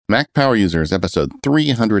Mac Power Users, episode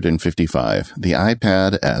 355, the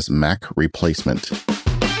iPad as Mac replacement.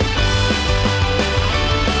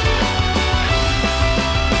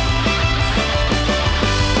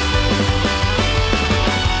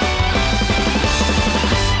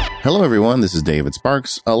 Hello, everyone. This is David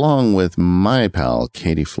Sparks, along with my pal,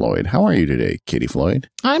 Katie Floyd. How are you today, Katie Floyd?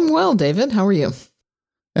 I'm well, David. How are you?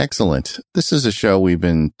 Excellent. This is a show we've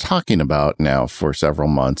been talking about now for several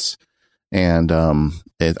months, and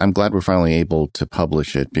I'm glad we're finally able to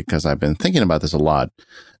publish it because I've been thinking about this a lot.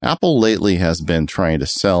 Apple lately has been trying to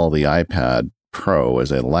sell the iPad Pro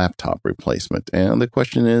as a laptop replacement, and the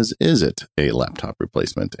question is it a laptop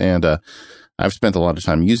replacement? And I've spent a lot of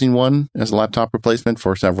time using one as a laptop replacement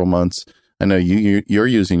for several months. I know you're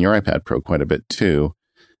using your iPad Pro quite a bit too.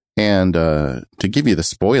 And to give you the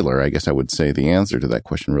spoiler, I guess I would say the answer to that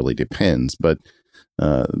question really depends. But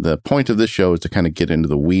the point of this show is to kind of get into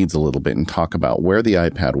the weeds a little bit and talk about where the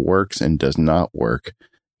iPad works and does not work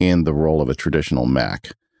in the role of a traditional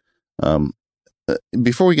Mac.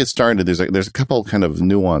 Before we get started, there's a couple kind of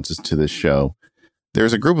nuances to this show.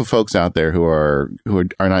 There's a group of folks out there who are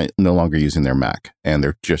no longer using their Mac, and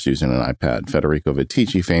they're just using an iPad. Federico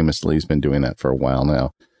Viticci famously has been doing that for a while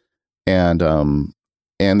now. And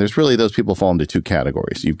there's really those people fall into two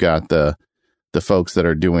categories. You've got the folks that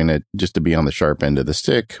are doing it just to be on the sharp end of the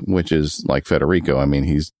stick, which is like Federico. I mean,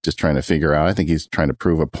 he's just trying to figure out, I think he's trying to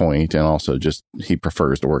prove a point, and also just he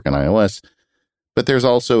prefers to work on iOS. But there's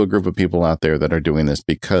also a group of people out there that are doing this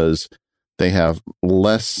because they have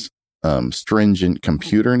less stringent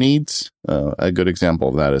computer needs. A good example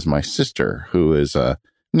of that is my sister, who is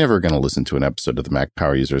never going to listen to an episode of the Mac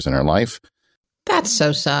Power Users in her life. That's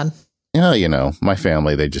so sad. Yeah, you know, my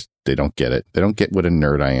family, they don't get it. They don't get what a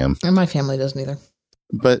nerd I am. And my family doesn't either.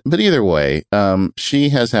 But either way, she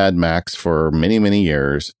has had Macs for many, many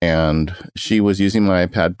years, and she was using my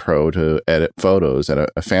iPad Pro to edit photos at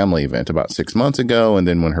a family event about 6 months ago. And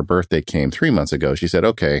then when her birthday came 3 months ago, she said,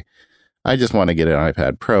 okay, I just want to get an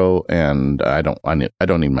iPad Pro, and I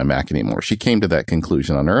don't need my Mac anymore. She came to that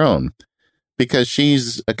conclusion on her own because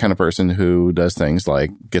she's a kind of person who does things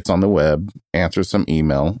like gets on the web, answers some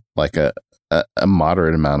email, like a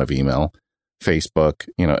moderate amount of email, Facebook,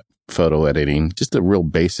 photo editing, just the real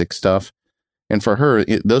basic stuff. And for her,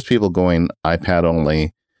 those people going iPad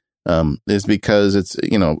only is because it's,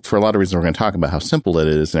 for a lot of reasons we're going to talk about how simple it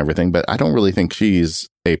is and everything, but I don't really think she's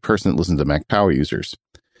a person that listens to Mac Power Users.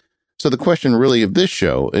 So the question really of this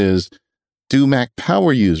show is, do Mac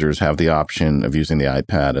Power Users have the option of using the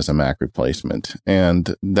iPad as a Mac replacement?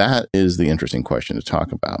 And that is the interesting question to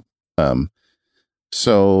talk about.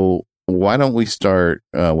 So why don't we start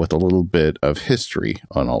with a little bit of history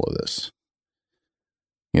on all of this?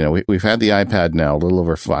 We've had the iPad now a little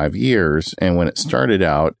over 5 years, and when it started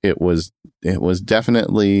out, it was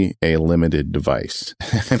definitely a limited device.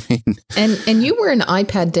 I mean, and you were an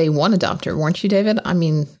iPad Day 1 adopter, weren't you, David? I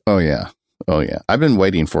mean, oh yeah. I've been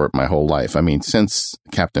waiting for it my whole life. I mean, since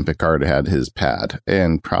Captain Picard had his pad,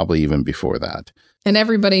 and probably even before that. And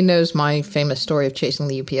everybody knows my famous story of chasing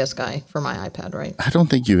the UPS guy for my iPad, right? I don't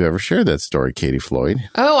think you've ever shared that story, Katie Floyd.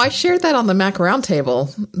 Oh, I shared that on the Mac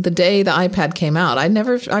Roundtable the day the iPad came out. I've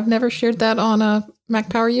never shared that on Mac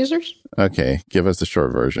Power Users. Okay, give us the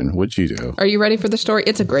short version. What'd you do? Are you ready for the story?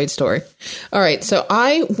 It's a great story. All right, so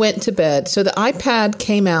I went to bed. So the iPad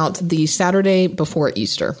came out the Saturday before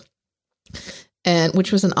Easter, and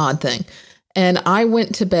which was an odd thing. And I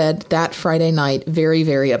went to bed that Friday night very,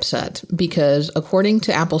 very upset because according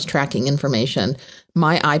to Apple's tracking information,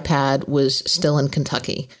 my iPad was still in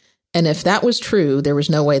Kentucky. And if that was true, there was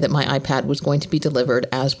no way that my iPad was going to be delivered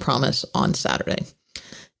as promised on Saturday.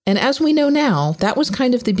 And as we know now, that was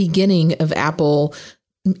kind of the beginning of Apple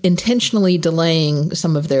intentionally delaying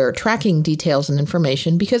some of their tracking details and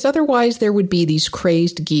information because otherwise there would be these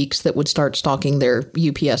crazed geeks that would start stalking their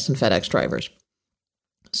UPS and FedEx drivers.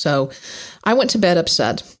 So I went to bed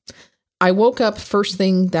upset. I woke up first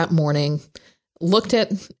thing that morning, looked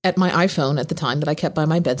at my iPhone at the time that I kept by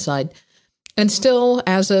my bedside, and still,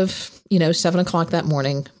 as of 7 o'clock that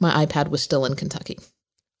morning, my iPad was still in Kentucky.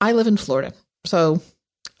 I live in Florida, so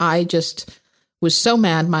I just was so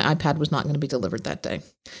mad my iPad was not going to be delivered that day.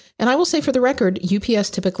 And I will say for the record, UPS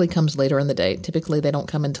typically comes later in the day. Typically, they don't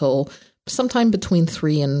come until sometime between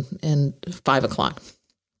 3 and 5 o'clock.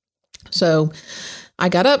 So I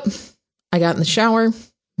got up, I got in the shower,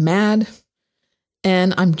 mad,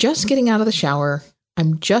 and I'm just getting out of the shower.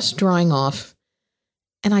 I'm just drying off,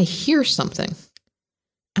 and I hear something.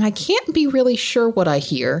 And I can't be really sure what I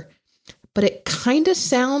hear, but it kind of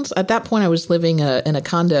sounds, at that point I was living in a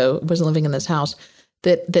condo, wasn't living in this house,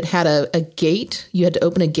 that had a gate. You had to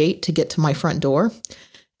open a gate to get to my front door.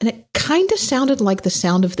 and it kind of sounded like the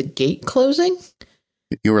sound of the gate closing.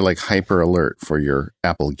 You were like hyper alert for your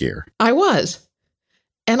Apple Gear. I was.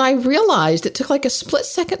 And I realized, it took like a split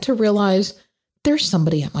second to realize there's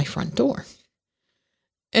somebody at my front door.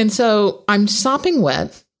 And so I'm sopping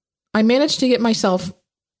wet. I managed to get myself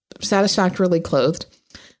satisfactorily clothed.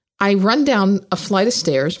 I run down a flight of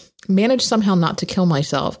stairs, manage somehow not to kill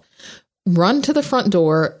myself, run to the front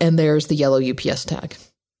door, and there's the yellow UPS tag.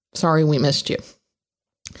 Sorry, we missed you.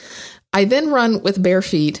 I then run with bare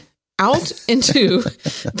feet out into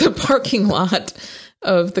the parking lot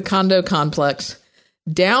of the condo complex,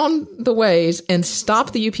 down the ways, and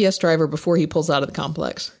stop the UPS driver before he pulls out of the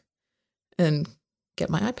complex and get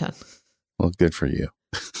my iPad. Well, good for you.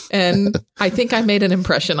 And I think I made an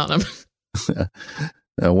impression on him.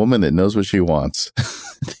 A woman that knows what she wants.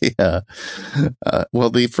 Well,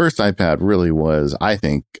 the first iPad really was, I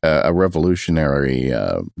think, a revolutionary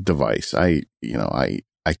device.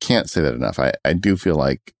 I can't say that enough. I do feel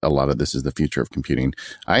like a lot of this is the future of computing.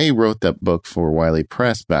 I wrote that book for Wiley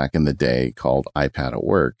Press back in the day called iPad at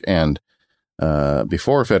Work. And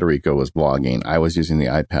before Federico was blogging, I was using the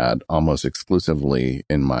iPad almost exclusively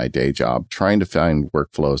in my day job, trying to find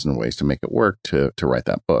workflows and ways to make it work to write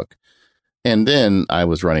that book. And then I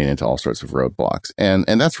was running into all sorts of roadblocks. And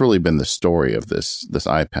that's really been the story of this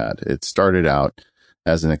iPad. It started out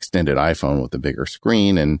as an extended iPhone with a bigger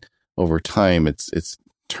screen, and over time it's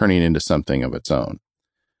turning into something of its own.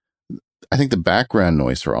 I think the background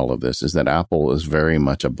noise for all of this is that Apple is very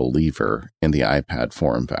much a believer in the iPad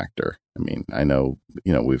form factor. I mean, I know,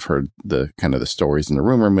 we've heard the kind of the stories in the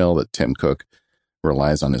rumor mill that Tim Cook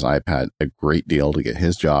relies on his iPad a great deal to get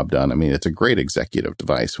his job done. I mean, it's a great executive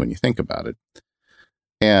device when you think about it.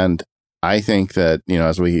 And I think that,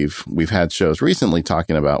 as we've had shows recently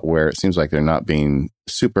talking about where it seems like they're not being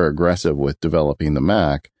super aggressive with developing the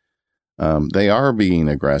Mac. They are being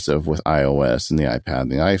aggressive with iOS and the iPad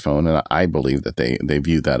and the iPhone. And I believe that they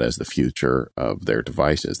view that as the future of their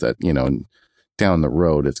devices, that, down the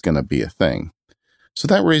road, it's going to be a thing. So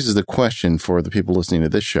that raises the question for the people listening to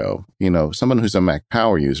this show, someone who's a Mac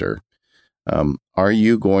Power user, are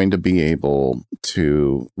you going to be able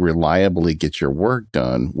to reliably get your work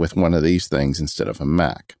done with one of these things instead of a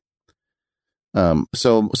Mac?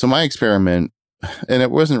 So my experiment, and it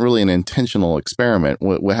wasn't really an intentional experiment.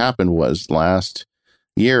 What happened was last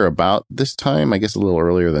year, about this time, I guess a little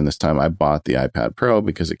earlier than this time, I bought the iPad Pro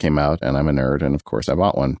because it came out and I'm a nerd. And of course I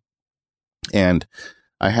bought one, and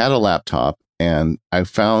I had a laptop. And I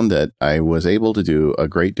found that I was able to do a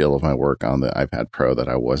great deal of my work on the iPad Pro that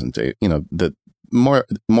I wasn't, that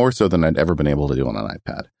more so than I'd ever been able to do on an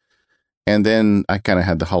iPad. And then I kind of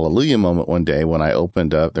had the hallelujah moment one day when I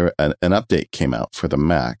opened up, an update came out for the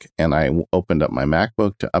Mac, and I opened up my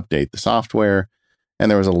MacBook to update the software.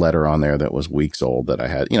 And there was a letter on there that was weeks old that I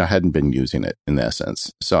had, hadn't been using it in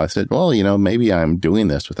essence. So I said, well, maybe I'm doing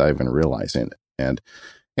this without even realizing it.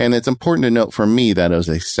 And it's important to note for me that it was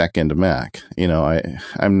a second Mac.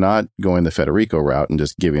 I'm not going the Federico route and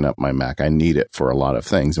just giving up my Mac. I need it for a lot of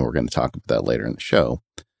things, and we're going to talk about that later in the show.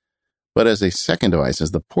 But as a second device,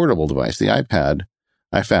 as the portable device, the iPad,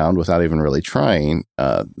 I found, without even really trying,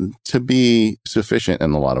 to be sufficient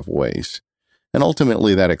in a lot of ways. And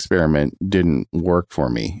ultimately, that experiment didn't work for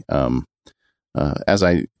me. Once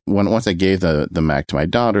I gave the Mac to my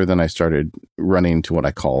daughter, then I started running to what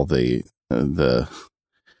I call the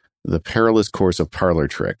perilous course of parlor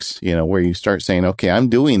tricks, where you start saying, okay, I'm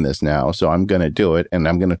doing this now, so I'm going to do it, and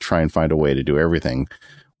I'm going to try and find a way to do everything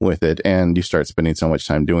with it. And you start spending so much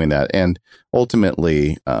time doing that. And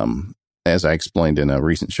ultimately, as I explained in a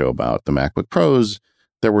recent show about the MacBook Pros,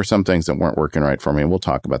 there were some things that weren't working right for me, and we'll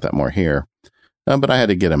talk about that more here. But I had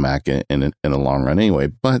to get a Mac in the long run anyway.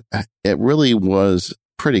 But it really was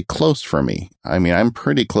pretty close for me. I mean, I'm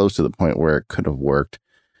pretty close to the point where it could have worked,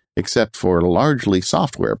 except for largely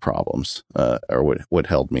software problems, or what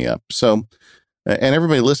held me up. So, and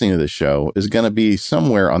everybody listening to this show is going to be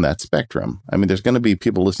somewhere on that spectrum. I mean, there's going to be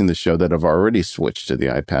people listening to the show that have already switched to the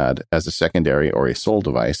iPad as a secondary or a sole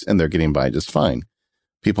device, and they're getting by just fine.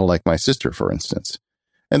 People like my sister, for instance.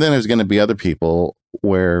 And then there's going to be other people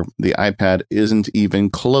where the iPad isn't even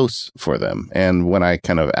close for them. And when I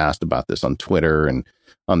kind of asked about this on Twitter and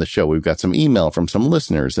on the show, we've got some email from some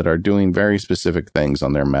listeners that are doing very specific things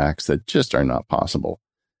on their Macs that just are not possible.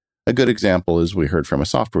 A good example is we heard from a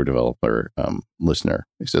software developer listener.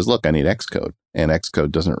 He says, look, I need Xcode, and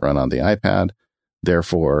Xcode doesn't run on the iPad.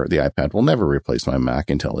 Therefore, the iPad will never replace my Mac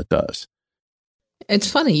until it does. It's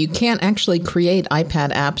funny. You can't actually create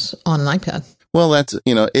iPad apps on an iPad. Well,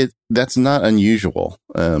 that's not unusual.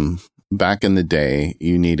 Back in the day,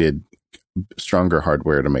 you needed stronger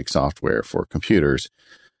hardware to make software for computers.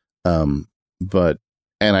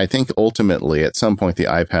 And I think ultimately at some point the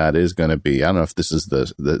iPad is going to be, I don't know if this is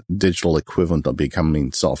the digital equivalent of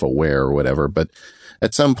becoming self-aware or whatever, but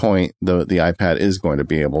at some point the iPad is going to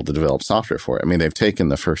be able to develop software for it. I mean, they've taken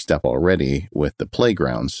the first step already with the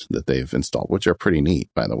playgrounds that they've installed, which are pretty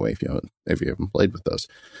neat, by the way, if you haven't played with those.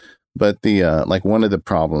 But like one of the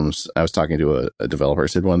problems, I was talking to a developer,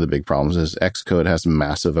 said one of the big problems is Xcode has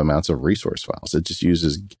massive amounts of resource files. It just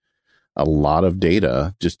uses a lot of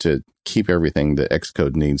data just to keep everything that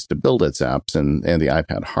Xcode needs to build its apps, and the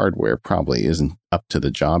iPad hardware probably isn't up to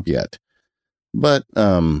the job yet. But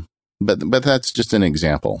that's just an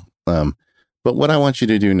example. But what I want you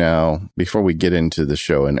to do now, before we get into the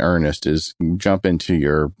show in earnest, is jump into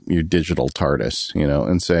your digital TARDIS,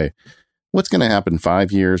 and say, what's going to happen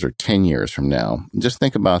 5 years or 10 years from now? Just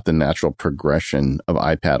think about the natural progression of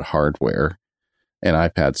iPad hardware and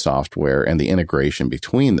iPad software and the integration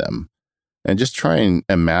between them. And just try and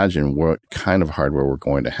imagine what kind of hardware we're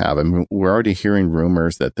going to have. I mean, we're already hearing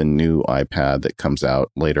rumors that the new iPad that comes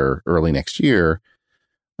out later, early next year,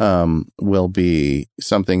 will be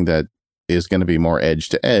something that is going to be more edge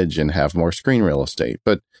to edge and have more screen real estate.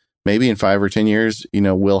 But maybe in 5 or 10 years,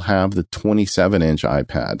 we'll have the 27-inch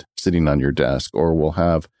iPad sitting on your desk, or we'll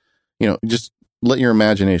have, just let your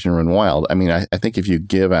imagination run wild. I mean, I think if you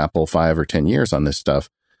give Apple 5 or 10 years on this stuff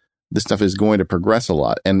is going to progress a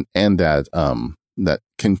lot. And that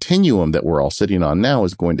continuum that we're all sitting on now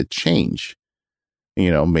is going to change.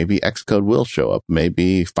 Maybe Xcode will show up,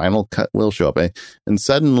 maybe Final Cut will show up. And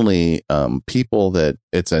suddenly people that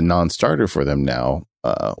it's a non-starter for them now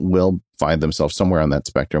will find themselves somewhere on that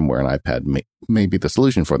spectrum where an iPad may be the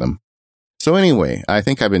solution for them. So anyway, I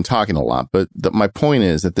think I've been talking a lot, but my point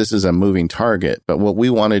is that this is a moving target. But what we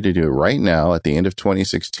wanted to do right now at the end of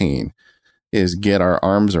 2016 is get our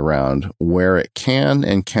arms around where it can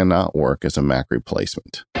and cannot work as a Mac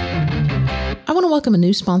replacement. I want to welcome a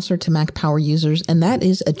new sponsor to Mac Power users, and that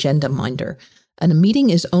is Agenda Minder. And a meeting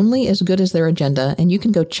is only as good as their agenda, and you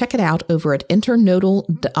can go check it out over at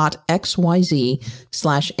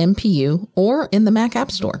internodal.xyz/MPU or in the Mac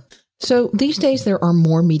App Store. So these days there are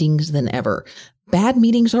more meetings than ever. Bad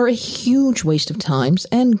meetings are a huge waste of time,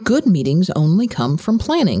 and good meetings only come from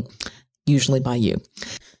planning, usually by you.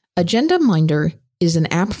 Agenda Minder is an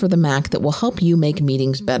app for the Mac that will help you make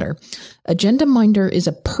meetings better. Agenda Minder is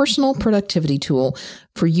a personal productivity tool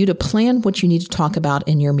for you to plan what you need to talk about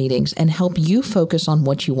in your meetings and help you focus on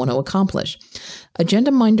what you want to accomplish.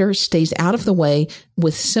 Agenda Minder stays out of the way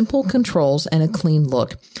with simple controls and a clean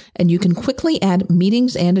look, and you can quickly add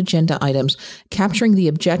meetings and agenda items, capturing the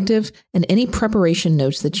objective and any preparation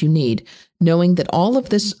notes that you need, knowing that all of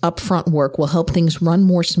this upfront work will help things run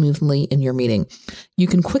more smoothly in your meeting. You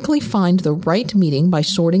can quickly find the right meeting by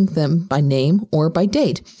sorting them by name or by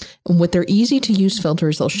date. And with their easy-to-use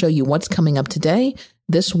filters, they'll show you what's coming up today,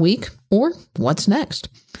 this week, or what's next.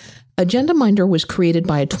 Agenda Minder was created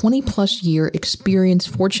by a 20-plus year experienced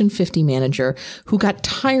Fortune 50 manager who got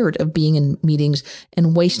tired of being in meetings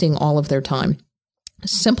and wasting all of their time.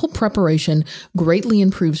 Simple preparation greatly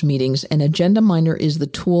improves meetings, and Agenda Minder is the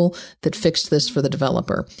tool that fixed this for the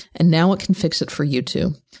developer. And now it can fix it for you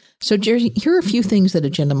too. So Jerry, here are a few things that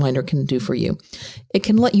Agenda Minder can do for you. It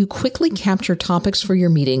can let you quickly capture topics for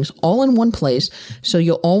your meetings all in one place, so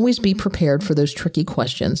you'll always be prepared for those tricky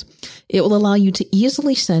questions. It will allow you to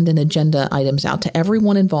easily send an agenda items out to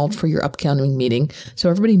everyone involved for your upcoming meeting,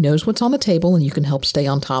 so everybody knows what's on the table and you can help stay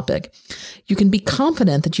on topic. You can be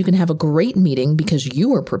confident that you can have a great meeting because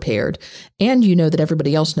you are prepared, and you know that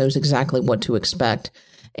everybody else knows exactly what to expect.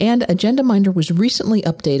 And Agenda Minder was recently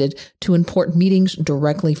updated to import meetings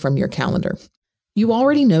directly from your calendar. You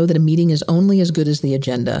already know that a meeting is only as good as the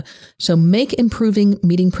agenda, so make improving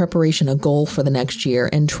meeting preparation a goal for the next year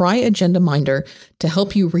and try Agenda Minder to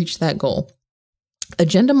help you reach that goal.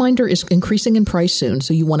 Agenda Minder is increasing in price soon,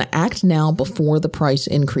 so you want to act now before the price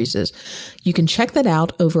increases. You can check that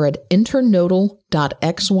out over at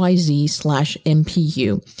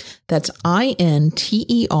internodal.xyz/MPU. That's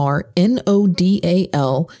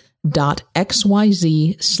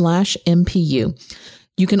internodal.xyz/MPU.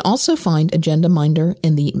 You can also find Agenda Minder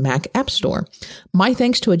in the Mac App Store. My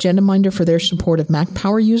thanks to Agenda Minder for their support of Mac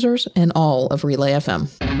Power users and all of Relay FM.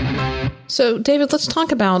 So, David, let's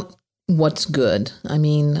talk about what's good. I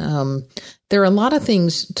mean, there are a lot of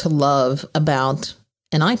things to love about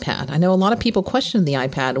an iPad. I know a lot of people questioned the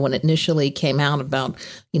iPad when it initially came out about,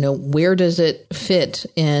 where does it fit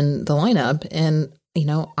in the lineup? And,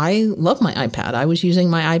 I love my iPad. I was using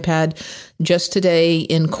my iPad just today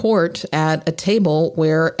in court at a table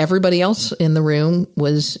where everybody else in the room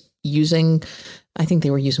was using I think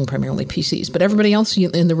they were using primarily PCs, but everybody else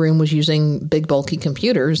in the room was using big, bulky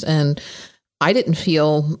computers. And I didn't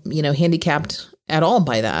feel, handicapped at all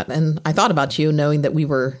by that. And I thought about you knowing that we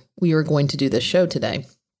were going to do this show today.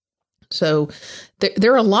 So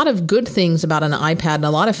there are a lot of good things about an iPad and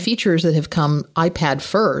a lot of features that have come iPad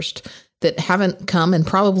first that haven't come and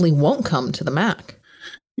probably won't come to the Mac.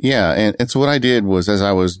 Yeah. And so what I did was, as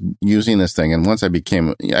I was using this thing, and once I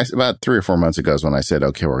became, about 3 or 4 months ago is when I said,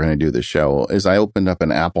 okay, we're going to do this show, is I opened up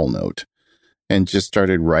an Apple Note and just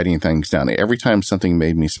started writing things down. Every time something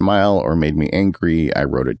made me smile or made me angry, I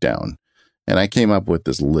wrote it down. And I came up with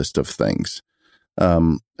this list of things.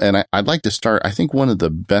 And I'd like to start, I think one of the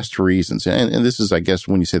best reasons, and this is, I guess,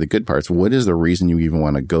 when you say the good parts, what is the reason you even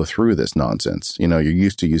want to go through this nonsense? You're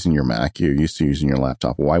used to using your Mac, you're used to using your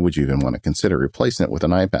laptop. Why would you even want to consider replacing it with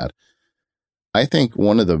an iPad? I think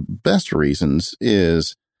one of the best reasons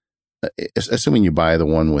is, assuming you buy the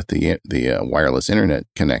one with the wireless internet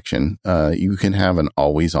connection, you can have an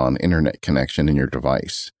always-on internet connection in your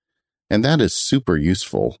device. And that is super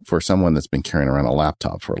useful for someone that's been carrying around a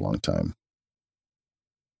laptop for a long time.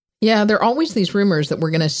 Yeah, there are always these rumors that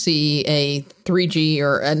we're going to see a 3G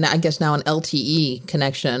or I guess now an LTE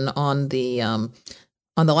connection on the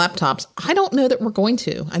laptops. I don't know that we're going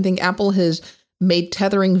to. I think Apple has made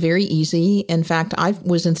tethering very easy. In fact, I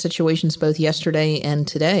was in situations both yesterday and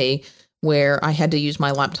today where I had to use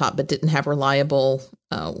my laptop but didn't have reliable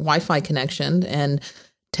Wi-Fi connection and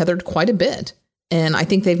tethered quite a bit. And I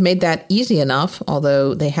think they've made that easy enough,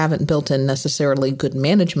 although they haven't built in necessarily good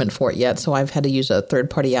management for it yet. So I've had to use a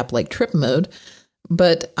third-party app like Trip Mode.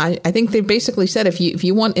 But I think they've basically said if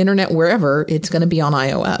you want internet wherever, it's going to be on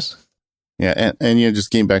iOS. Yeah, and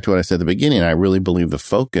just getting back to what I said at the beginning, I really believe the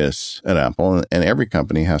focus at Apple, and every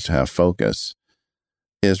company has to have focus,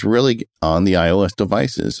 is really on the iOS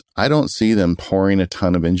devices. I don't see them pouring a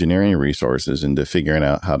ton of engineering resources into figuring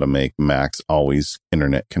out how to make Macs always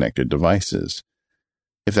internet-connected devices.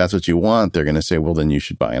 If that's what you want, they're going to say, well, then you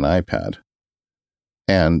should buy an iPad.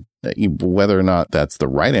 And whether or not that's the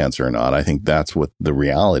right answer or not, I think that's what the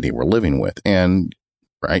reality we're living with. And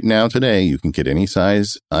right now, today, you can get any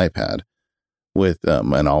size iPad with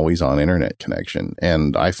an always-on internet connection.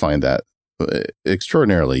 And I find that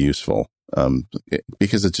extraordinarily useful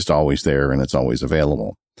because it's just always there and it's always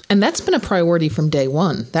available. And that's been a priority from day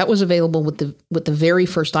one. That was available with the very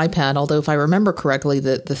first iPad, although if I remember correctly,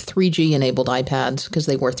 the 3G enabled iPads, because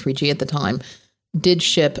they were 3G at the time, did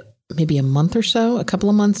ship maybe a month or so, a couple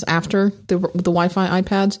of months after the Wi-Fi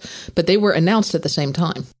iPads, but they were announced at the same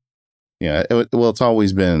time. Yeah,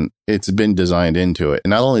 it's been designed into it.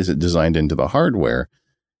 And not only is it designed into the hardware,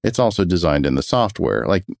 it's also designed in the software.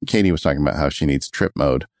 Like Katie was talking about how she needs Trip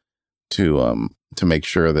Mode to make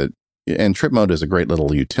sure that, and Trip Mode is a great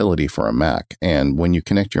little utility for a Mac. And when you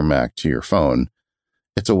connect your Mac to your phone,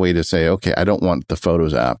 it's a way to say, okay, I don't want the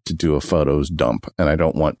Photos app to do a photos dump, and I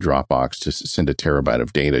don't want Dropbox to send a terabyte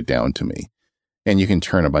of data down to me. And you can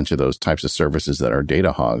turn a bunch of those types of services that are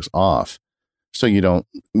data hogs off, so you don't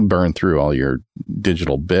burn through all your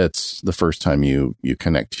digital bits the first time you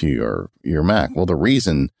connect to your Mac. Well, the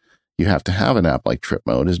reason you have to have an app like Trip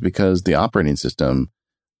Mode is because the operating system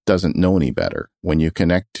doesn't know any better. When you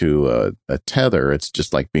connect to a tether, it's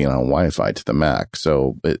just like being on Wi-Fi to the Mac.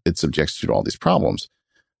 So it subjects you to all these problems.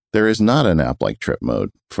 There is not an app like Trip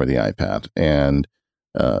Mode for the iPad. And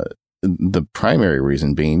the primary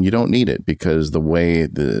reason being you don't need it, because the way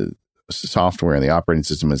the software and the operating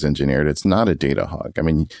system is engineered, it's not a data hog. I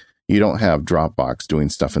mean, you don't have Dropbox doing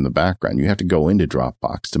stuff in the background. You have to go into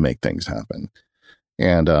Dropbox to make things happen.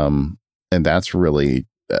 And that's really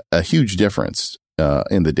a huge difference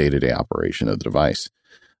in the day-to-day operation of the device.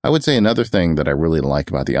 I would say another thing that I really like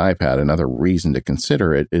about the iPad, another reason to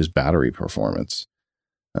consider it, is battery performance.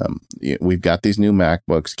 We've got these new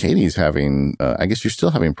MacBooks. Katie's having, I guess you're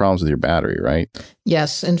still having problems with your battery, right?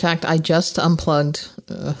 Yes. In fact, I just unplugged.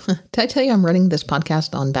 Did I tell you I'm running this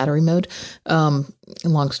podcast on battery mode?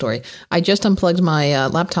 Long story. I just unplugged my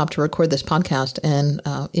laptop to record this podcast, and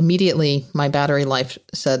immediately my battery life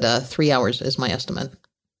said 3 hours is my estimate.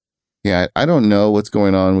 Yeah, I don't know what's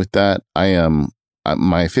going on with that.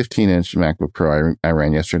 My 15-inch MacBook Pro I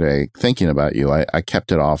ran yesterday, thinking about you. I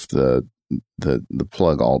kept it off the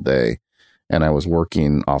plug all day, and I was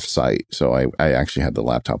working off site. So I actually had the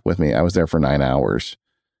laptop with me. I was there for 9 hours,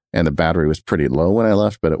 and the battery was pretty low when I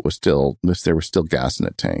left, but there was still gas in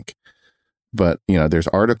the tank. But, there's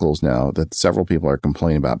articles now that several people are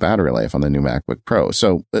complaining about battery life on the new MacBook Pro.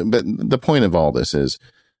 So, but the point of all this is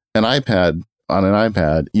on an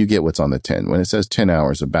iPad, you get what's on the tin. When it says 10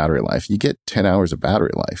 hours of battery life, you get 10 hours of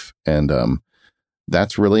battery life. And,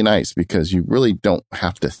 that's really nice because you really don't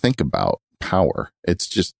have to think about power. It's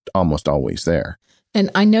just almost always there. And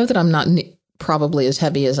I know that I'm not probably as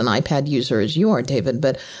heavy as an iPad user as you are, David,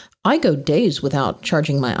 but I go days without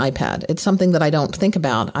charging my iPad. It's something that I don't think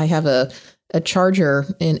about. I have a charger,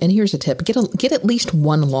 and here's a tip. Get at least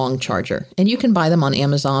one long charger. And you can buy them on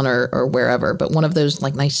Amazon or wherever, but one of those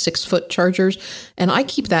like nice 6-foot chargers. And I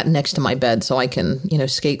keep that next to my bed so I can,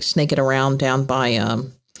 snake it around down by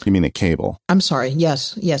You mean a cable? I'm sorry.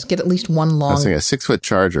 Yes. Get at least one long. I was saying a 6-foot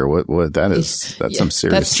charger. What that is? That's some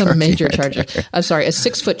serious. That's some major charger. I'm sorry, a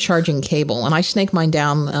 6-foot charging cable, and I snake mine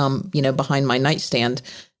down, behind my nightstand,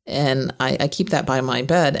 and I keep that by my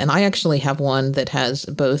bed. And I actually have one that has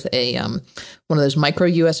both a one of those micro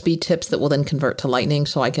USB tips that will then convert to Lightning,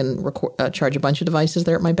 so I can charge a bunch of devices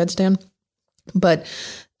there at my bedstand. But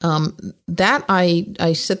that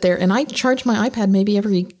I sit there and I charge my iPad maybe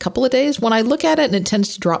every couple of days. When I look at it, and it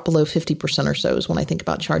tends to drop below 50% or so is when I think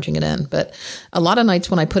about charging it in. But a lot of nights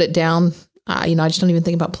when I put it down, I just don't even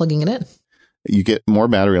think about plugging it in. You get more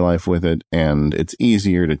battery life with it, and it's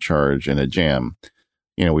easier to charge in a jam.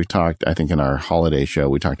 We've talked, I think in our holiday show,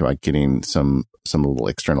 we talked about getting some little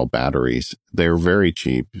external batteries. They're very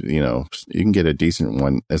cheap. You can get a decent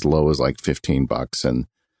one as low as like $15 and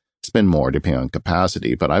spend more depending on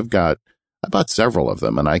capacity. But I bought several of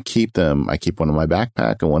them, and I keep them. I keep one in my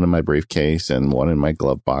backpack and one in my briefcase and one in my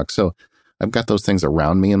glove box. So I've got those things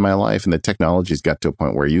around me in my life, and the technology's got to a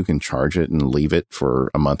point where you can charge it and leave it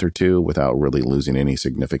for a month or two without really losing any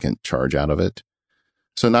significant charge out of it.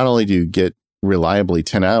 So not only do you get reliably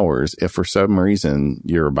 10 hours, if for some reason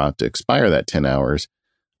you're about to expire that 10 hours,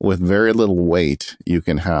 with very little weight, you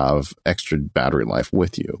can have extra battery life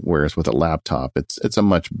with you. Whereas with a laptop, it's a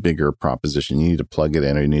much bigger proposition. You need to plug it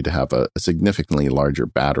in, or you need to have a significantly larger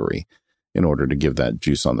battery in order to give that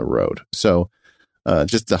juice on the road. So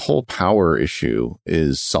just the whole power issue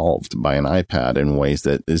is solved by an iPad in ways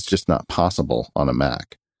that is just not possible on a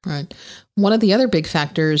Mac. Right. One of the other big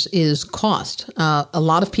factors is cost. A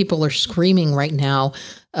lot of people are screaming right now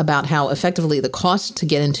about how effectively the cost to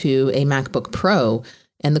get into a MacBook Pro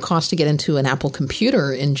and the cost to get into an Apple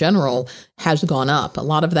computer in general has gone up. A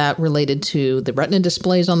lot of that related to the Retina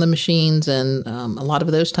displays on the machines and a lot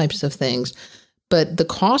of those types of things. But the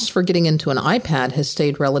cost for getting into an iPad has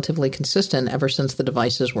stayed relatively consistent ever since the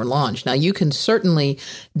devices were launched. Now, you can certainly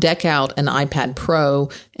deck out an iPad Pro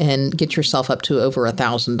and get yourself up to over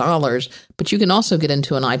 $1,000, but you can also get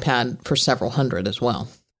into an iPad for several hundred as well.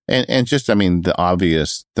 And just, the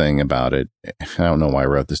obvious thing about it, I don't know why I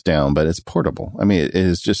wrote this down, but it's portable. It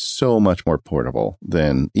is just so much more portable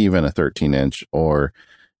than even a 13-inch or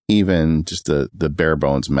even just the bare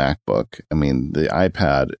bones MacBook. The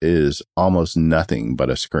iPad is almost nothing but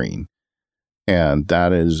a screen. And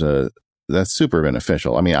that's super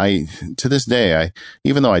beneficial. To this day,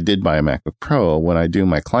 even though I did buy a MacBook Pro, when I do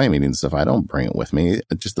my client meetings stuff, I don't bring it with me.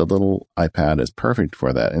 Just the little iPad is perfect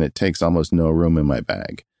for that. And it takes almost no room in my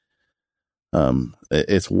bag.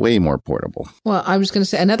 It's way more portable. Well, I was going to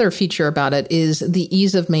say another feature about it is the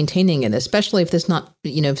ease of maintaining it, especially if if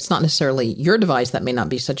it's not necessarily your device, that may not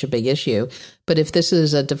be such a big issue. But if this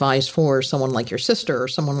is a device for someone like your sister or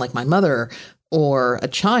someone like my mother or a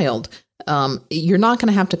child, you're not going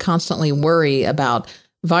to have to constantly worry about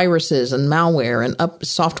viruses and malware and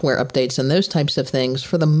software updates and those types of things.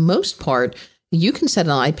 For the most part, you can set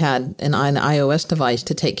an iPad and an iOS device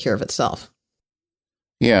to take care of itself.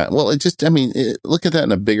 Yeah, well, look at that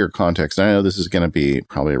in a bigger context. I know this is going to be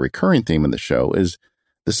probably a recurring theme in the show, is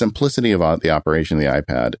the simplicity of the operation of the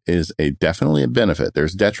iPad is definitely a benefit.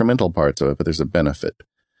 There's detrimental parts of it, but there's a benefit.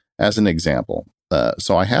 As an example,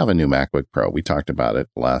 so I have a new MacBook Pro. We talked about it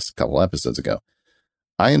the last couple episodes ago.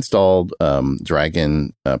 I installed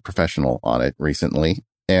Dragon Professional on it recently,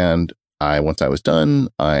 and once I was done,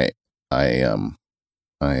 I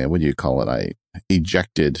what do you call it? I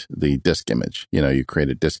ejected the disk image. You create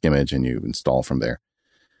a disk image and you install from there.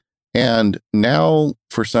 And now,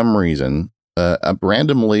 for some reason,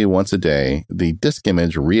 randomly once a day, the disk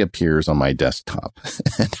image reappears on my desktop.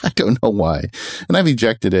 And I don't know why. And I've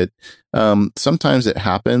ejected it. Sometimes it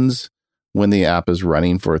happens when the app is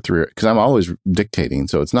running for because I'm always dictating.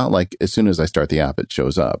 So it's not like as soon as I start the app, it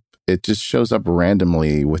shows up. It just shows up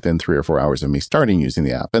randomly within 3 or 4 hours of me starting using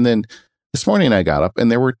the app. And then this morning I got up and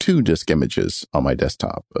there were 2 disk images on my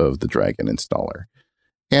desktop of the Dragon installer.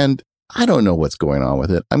 And I don't know what's going on with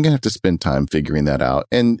it. I'm going to have to spend time figuring that out.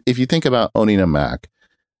 And if you think about owning a Mac,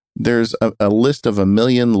 there's a list of 1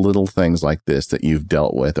 million little things like this that you've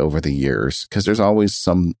dealt with over the years, because there's always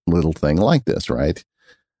some little thing like this, right?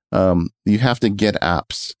 You have to get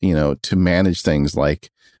apps, to manage things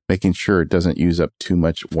like making sure it doesn't use up too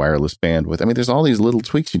much wireless bandwidth. There's all these little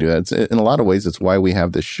tweaks you do. In a lot of ways, it's why we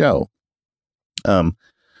have this show.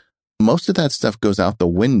 Most of that stuff goes out the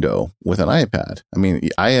window with an iPad. I mean,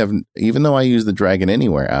 even though I use the Dragon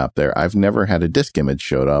Anywhere app there, I've never had a disk image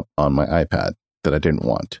showed up on my iPad that I didn't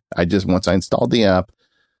want. Once I installed the app,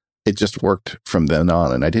 it just worked from then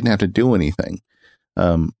on, and I didn't have to do anything.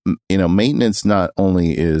 Maintenance not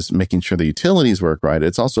only is making sure the utilities work right,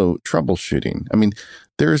 it's also troubleshooting. I mean,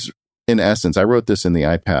 in essence, I wrote this in the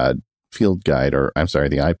iPad field guide, the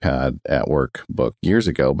iPad at Work book years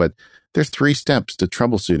ago, but there's 3 steps to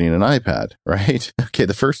troubleshooting an iPad, right? Okay,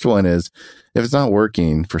 the first one is, if it's not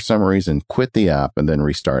working for some reason, quit the app and then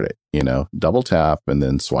restart it. Double tap and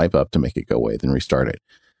then swipe up to make it go away, then restart it.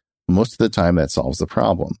 Most of the time, that solves the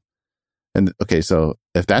problem. And okay, so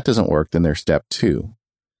if that doesn't work, then there's step 2.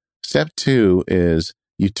 Step 2 is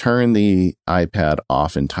you turn the iPad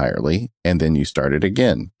off entirely and then you start it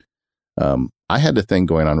again. I had a thing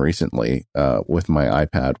going on recently with my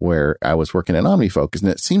iPad where I was working in OmniFocus, and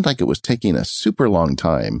it seemed like it was taking a super long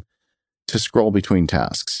time to scroll between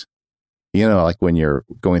tasks. Like when you're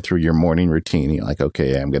going through your morning routine, you're like,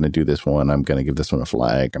 okay, I'm going to do this one. I'm going to give this one a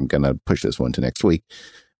flag. I'm going to push this one to next week.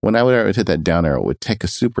 When I would hit that down arrow, it would take a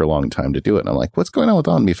super long time to do it. And I'm like, what's going on with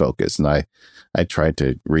OmniFocus? And I tried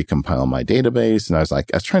to recompile my database, and I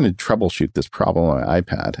was trying to troubleshoot this problem on my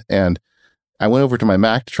iPad. And I went over to my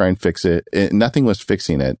Mac to try and fix it. Nothing was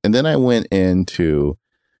fixing it. And then I went in to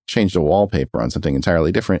change the wallpaper on something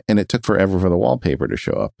entirely different, and it took forever for the wallpaper to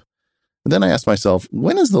show up. And then I asked myself,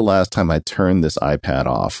 when is the last time I turned this iPad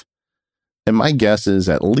off? And my guess is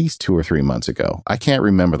at least 2 or 3 months ago. I can't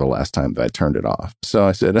remember the last time that I turned it off. So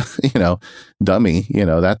I said, dummy,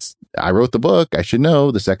 I wrote the book. I should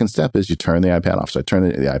know the second step is you turn the iPad off. So I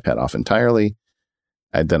turned the iPad off entirely.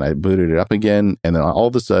 Then I booted it up again, and then all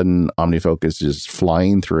of a sudden, OmniFocus is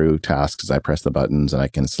flying through tasks as I press the buttons, and I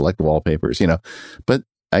can select wallpapers, But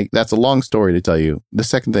that's a long story to tell you. The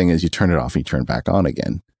second thing is you turn it off, and you turn it back on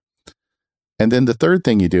again. And then the third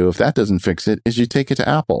thing you do, if that doesn't fix it, is you take it to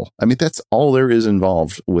Apple. I mean, that's all there is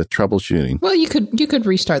involved with troubleshooting. Well, you could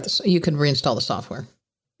restart this. You could reinstall the software.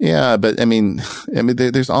 Yeah, but I mean,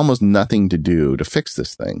 there's almost nothing to do to fix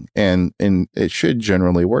this thing, and it should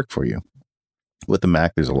generally work for you. With the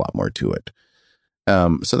Mac, there's a lot more to it.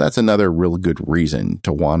 So that's another real good reason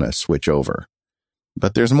to want to switch over.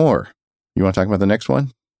 But there's more. You want to talk about the next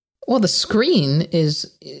one? Well, the screen is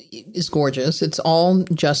gorgeous. It's all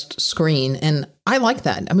just screen. And I like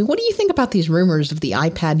that. I mean, what do you think about these rumors of the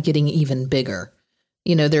iPad getting even bigger?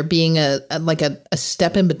 There being a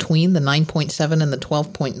step in between the 9.7 and the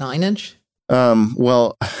 12.9 inch?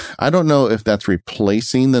 Well, I don't know if that's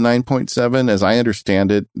replacing the 9.7. As I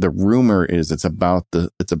understand it, the rumor is it's about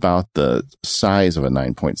the size of a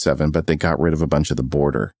 9.7, but they got rid of a bunch of the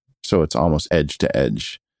border. So it's almost edge to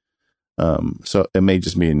edge. So it may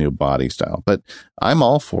just be a new body style, but I'm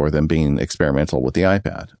all for them being experimental with the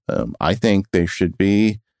iPad. I think they should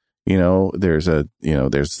be, there's the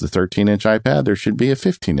 13-inch iPad. There should be a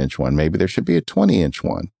 15-inch one. Maybe there should be a 20-inch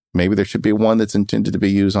one. Maybe there should be one that's intended to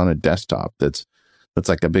be used on a desktop that's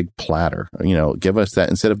like a big platter. Give us that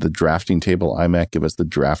instead of the drafting table iMac, give us the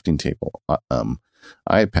drafting table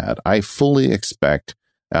iPad. I fully expect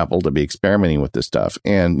Apple to be experimenting with this stuff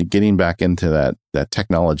and getting back into that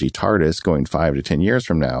technology TARDIS going 5 to 10 years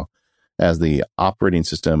from now, as the operating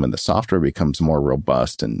system and the software becomes more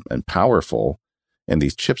robust and powerful, and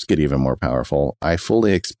these chips get even more powerful. I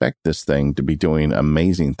fully expect this thing to be doing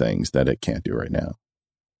amazing things that it can't do right now.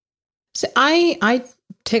 So I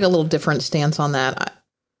take a little different stance on that.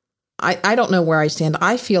 I don't know where I stand.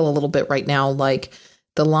 I feel a little bit right now like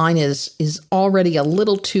the line is already a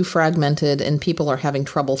little too fragmented, and people are having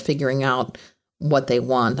trouble figuring out what they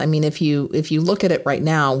want. I mean, if you look at it right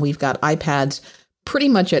now, we've got iPads pretty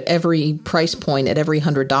much at every price point, at every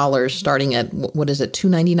 $100, starting at what is it,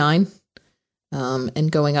 $299,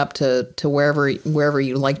 and going up to wherever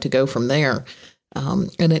you like to go from there.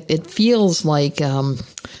 And it feels like.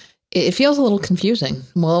 It feels a little confusing.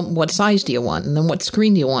 Well, what size do you want? And then what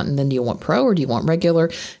screen do you want? And then do you want Pro or do you want regular?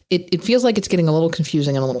 It feels like it's getting a little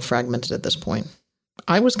confusing and a little fragmented at this point.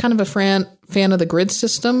 I was kind of a fan of the grid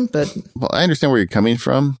system, but... Well, I understand where you're coming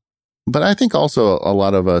from, but I think also a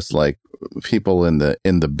lot of us, like people in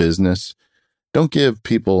the business, don't give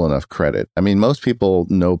people enough credit. I mean, most people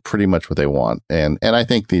know pretty much what they want. And I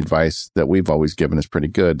think the advice that we've always given is pretty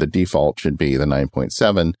good. The default should be the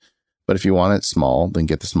 9.7. But if you want it small, then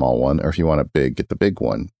get the small one. Or if you want it big, get the big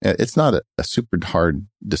one. It's not a super hard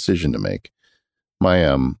decision to make.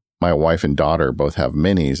 My wife and daughter both have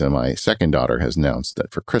minis, and my second daughter has announced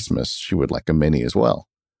that for Christmas, she would like a mini as well.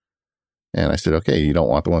 And I said, okay, you don't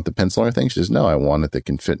want the one with the pencil or anything? She says, no, I want it that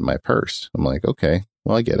can fit in my purse. I'm like, okay,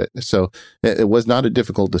 Well, I get it. So it was not a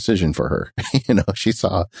difficult decision for her. She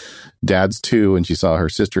saw dad's 2 and she saw her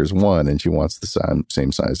sister's 1 and she wants the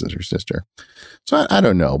same size as her sister. So I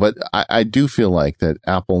don't know, but I do feel like that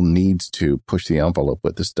Apple needs to push the envelope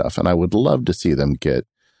with this stuff. And I would love to see them get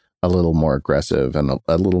a little more aggressive and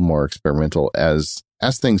a little more experimental as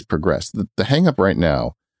things progress. The hang up right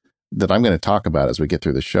now that I'm going to talk about as we get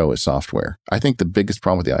through the show is software. I think the biggest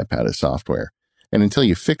problem with the iPad is software. And until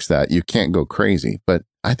you fix that, you can't go crazy. But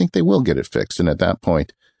I think they will get it fixed. And at that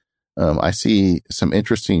point, I see some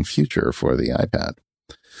interesting future for the iPad.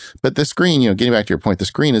 But the screen, getting back to your point, the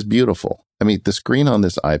screen is beautiful. I mean, the screen on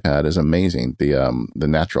this iPad is amazing. The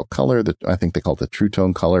natural color, I think they call it the True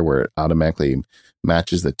Tone color, where it automatically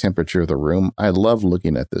matches the temperature of the room. I love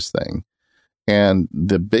looking at this thing. And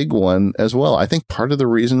the big one as well. I think part of the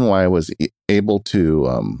reason why I was able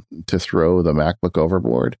to throw the MacBook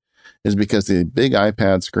overboard is because the big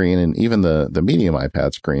iPad screen and even the medium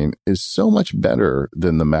iPad screen is so much better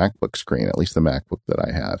than the MacBook screen, at least the MacBook that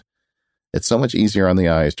I had. It's so much easier on the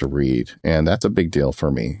eyes to read, and that's a big deal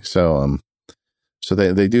for me. So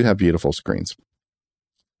they do have beautiful screens.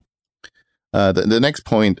 The next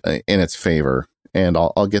point in its favor, and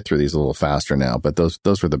I'll get through these a little faster now, but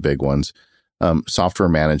those were the big ones. Software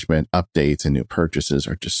management, updates, and new purchases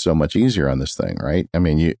are just so much easier on this thing, right? I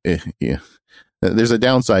mean, there's a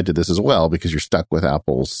downside to this as well because you're stuck with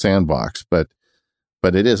Apple's sandbox, but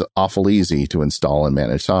it is awful easy to install and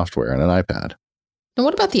manage software on an iPad. Now,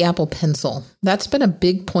 what about the Apple Pencil? That's been a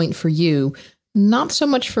big point for you, not so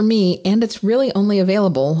much for me, and it's really only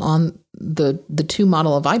available on the 2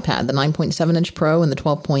 model of iPad, the 9.7-inch Pro and the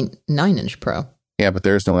 12.9-inch Pro. Yeah, but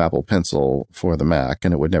there's no Apple Pencil for the Mac,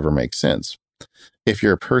 and it would never make sense. If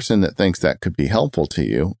you're a person that thinks that could be helpful to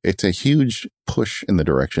you, it's a huge push in the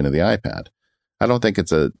direction of the iPad. I don't think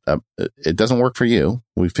it doesn't work for you.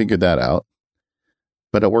 We figured that out,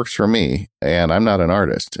 but it works for me, and I'm not an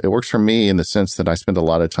artist. It works for me in the sense that I spend a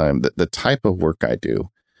lot of time, the type of work I do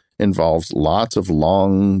involves lots of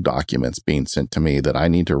long documents being sent to me that I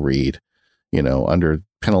need to read, under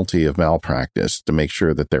penalty of malpractice to make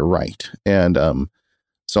sure that they're right. And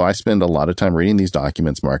so I spend a lot of time reading these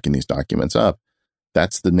documents, marking these documents up.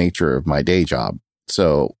 That's the nature of my day job.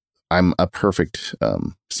 So I'm a perfect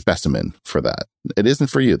specimen for that. It isn't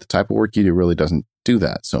for you. The type of work you do really doesn't do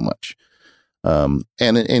that so much. And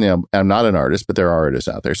I'm not an artist, but there are artists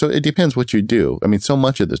out there. So it depends what you do. I mean, so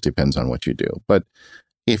much of this depends on what you do. But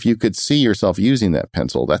if you could see yourself using that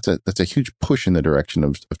pencil, that's a huge push in the direction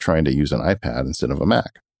of trying to use an iPad instead of a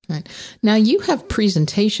Mac. Right. Now, you have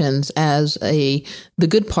presentations as the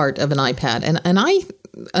good part of an iPad, and I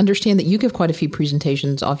understand that you give quite a few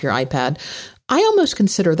presentations off your iPad. I almost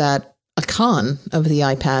consider that a con of the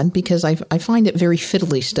iPad because I find it very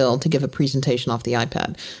fiddly still to give a presentation off the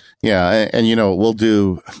iPad. Yeah, and we'll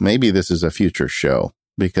do, maybe this is a future show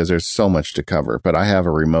because there's so much to cover, but I have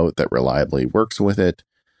a remote that reliably works with it.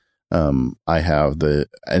 I have the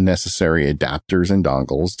necessary adapters and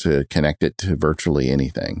dongles to connect it to virtually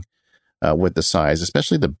anything. With the size,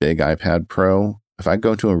 especially the big iPad Pro, if I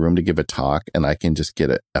go to a room to give a talk and I can just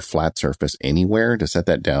get a flat surface anywhere to set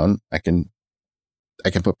that down, I can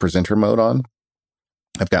put presenter mode on.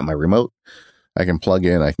 I've got my remote. I can plug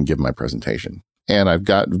in. I can give my presentation. And I've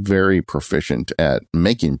got very proficient at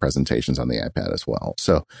making presentations on the iPad as well.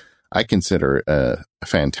 So I consider it a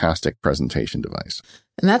fantastic presentation device.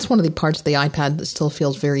 And that's one of the parts of the iPad that still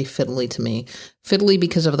feels very fiddly to me. Fiddly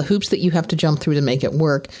because of the hoops that you have to jump through to make it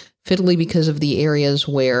work. Fiddly because of the areas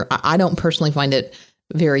where I don't personally find it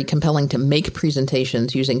very compelling to make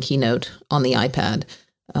presentations using Keynote on the iPad.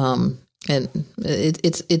 And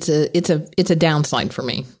it's a downside for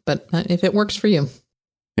me. But if it works for you.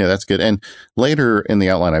 Yeah, that's good. And later in the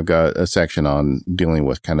outline, I've got a section on dealing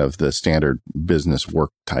with kind of the standard business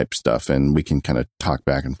work type stuff, and we can kind of talk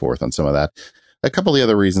back and forth on some of that. A couple of the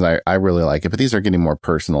other reasons I really like it, but these are getting more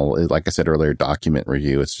personal. Like I said earlier, document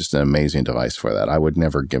review. It's just an amazing device for that. I would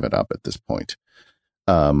never give it up at this point.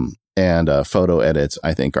 And photo edits,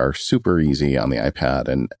 I think, are super easy on the iPad.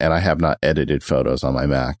 And I have not edited photos on my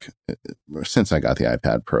Mac since I got the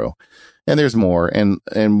iPad Pro. And there's more. And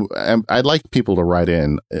I'd like people to write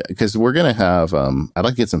in because we're going to have, I'd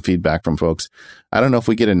like to get some feedback from folks. I don't know if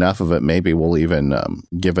we get enough of it. Maybe we'll even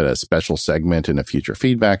give it a special segment in a future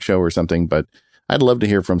feedback show or something. But I'd love to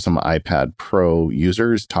hear from some iPad Pro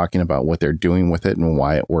users talking about what they're doing with it and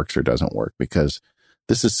why it works or doesn't work, because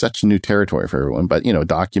this is such new territory for everyone. But,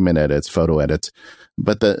 document edits, photo edits.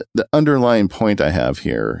 But the underlying point I have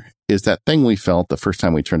here is that thing we felt the first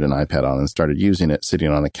time we turned an iPad on and started using it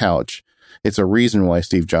sitting on a couch. It's a reason why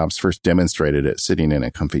Steve Jobs first demonstrated it sitting in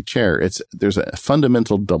a comfy chair. There's a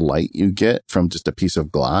fundamental delight you get from just a piece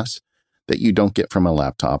of glass that you don't get from a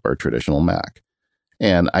laptop or a traditional Mac.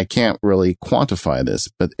 And I can't really quantify this,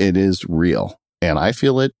 but it is real. And I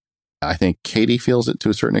feel it. I think Katie feels it to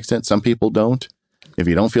a certain extent. Some people don't. If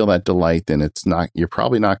you don't feel that delight, then you're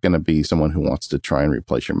probably not going to be someone who wants to try and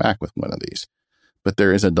replace your Mac with one of these. But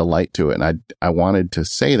there is a delight to it. And I wanted to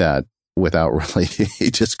say that without really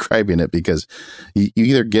describing it, because you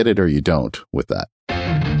either get it or you don't with that.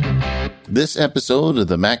 This episode of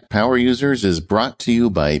the Mac Power Users is brought to you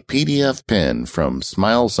by PDF Pen from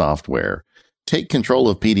Smile Software. Take control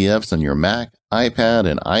of PDFs on your Mac, iPad,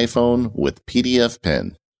 and iPhone with PDF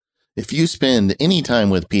Pen. If you spend any time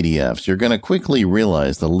with PDFs, you're going to quickly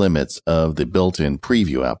realize the limits of the built-in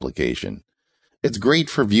preview application. It's great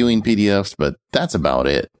for viewing PDFs, but that's about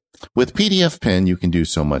it. With PDF Pen, you can do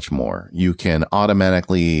so much more. You can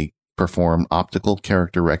automatically perform optical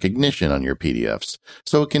character recognition on your PDFs,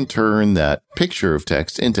 so it can turn that picture of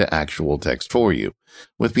text into actual text for you.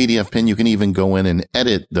 With PDF Pen, you can even go in and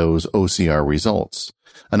edit those OCR results.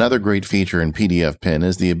 Another great feature in PDF Pen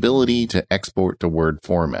is the ability to export to Word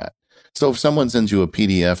format. So if someone sends you a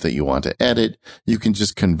PDF that you want to edit, you can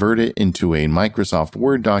just convert it into a Microsoft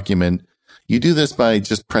Word document. You do this by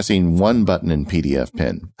just pressing one button in PDF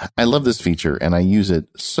Pen. I love this feature and I use it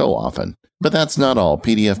so often. But that's not all.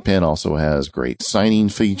 PDF Pen also has great signing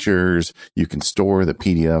features. You can store the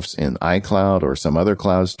PDFs in iCloud or some other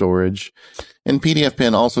cloud storage. And PDF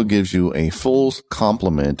Pen also gives you a full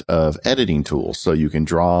complement of editing tools. So you can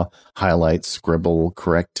draw, highlight, scribble,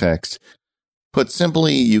 correct text. Put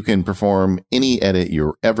simply, you can perform any edit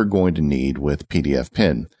you're ever going to need with PDF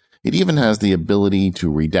Pen. It even has the ability to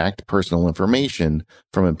redact personal information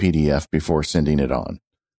from a PDF before sending it on.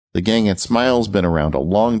 The gang at Smile's been around a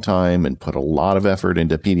long time and put a lot of effort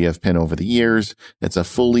into PDF Pen over the years. It's a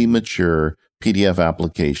fully mature PDF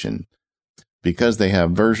application. Because they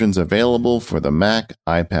have versions available for the Mac,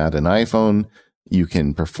 iPad, and iPhone, you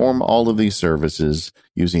can perform all of these services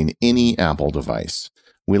using any Apple device.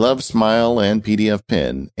 We love Smile and PDF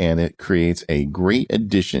Pen, and it creates a great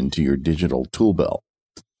addition to your digital tool belt.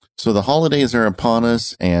 So the holidays are upon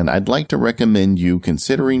us, and I'd like to recommend you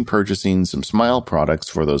considering purchasing some Smile products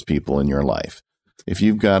for those people in your life. If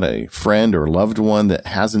you've got a friend or loved one that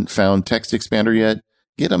hasn't found Text Expander yet,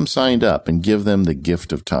 get them signed up and give them the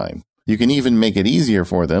gift of time. You can even make it easier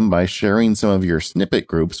for them by sharing some of your snippet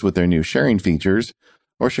groups with their new sharing features,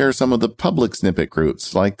 or share some of the public snippet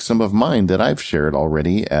groups like some of mine that I've shared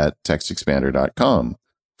already at textexpander.com.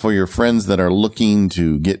 For your friends that are looking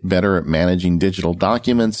to get better at managing digital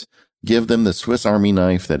documents, give them the Swiss Army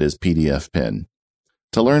knife that is PDF Pen.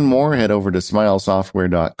 To learn more, head over to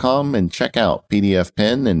smilesoftware.com and check out PDF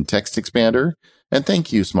Pen and Text Expander. And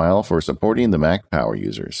thank you, Smile, for supporting the Mac Power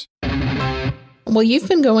Users. Well, you've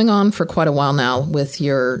been going on for quite a while now with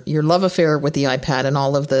your love affair with the iPad and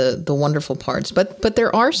all of the wonderful parts. But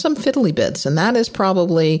there are some fiddly bits, and that is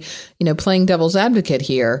probably, playing devil's advocate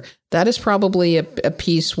here, that is probably a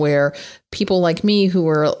piece where people like me who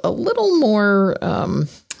are a little more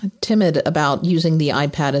timid about using the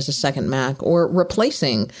iPad as a second Mac or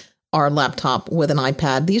replacing our laptop with an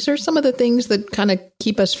iPad. These are some of the things that kind of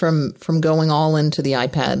keep us from going all into the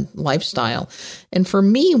iPad lifestyle. And for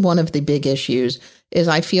me, one of the big issues is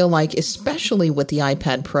I feel like, especially with the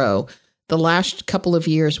iPad Pro, the last couple of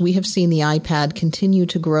years, we have seen the iPad continue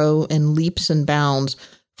to grow in leaps and bounds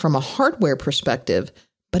from a hardware perspective,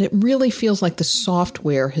 but it really feels like the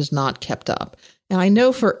software has not kept up. And I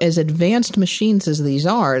know for as advanced machines as these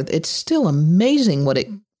are, it's still amazing what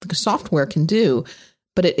the software can do.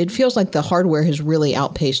 But it feels like the hardware has really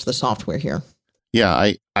outpaced the software here.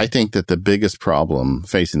 Yeah, I think that the biggest problem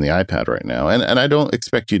facing the iPad right now, and I don't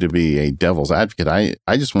expect you to be a devil's advocate. I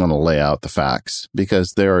just want to lay out the facts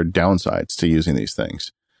because there are downsides to using these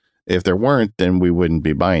things. If there weren't, then we wouldn't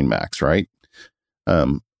be buying Macs, right?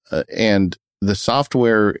 And the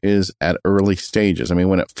software is at early stages. I mean,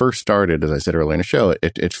 when it first started, as I said earlier in the show,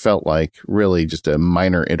 it felt like really just a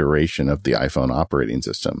minor iteration of the iPhone operating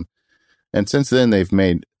system. And since then, they've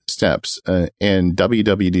made steps. In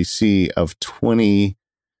WWDC of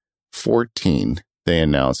 2014, they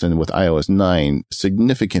announced, and with iOS 9,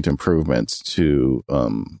 significant improvements to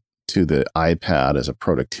the iPad as a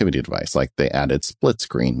productivity device. Like they added split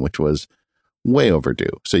screen, which was way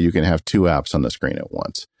overdue. So you can have two apps on the screen at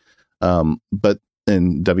once. But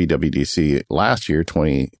in WWDC last year,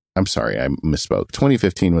 I misspoke.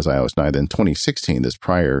 2015 was iOS 9. Then 2016, this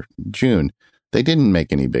prior June, they didn't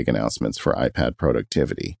make any big announcements for iPad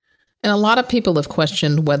productivity. And a lot of people have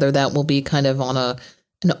questioned whether that will be kind of on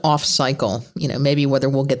an off cycle, maybe whether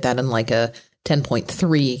we'll get that in like a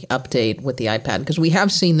 10.3 update with the iPad, because we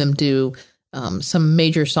have seen them do some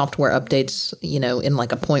major software updates, in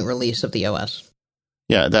like a point release of the OS.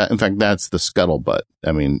 Yeah, in fact, that's the scuttlebutt.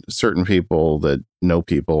 I mean, certain people that know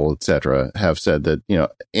people, et cetera, have said that,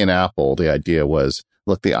 in Apple, the idea was,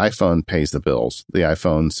 look, the iPhone pays the bills. The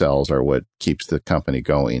iPhone sales are what keeps the company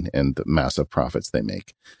going and the massive profits they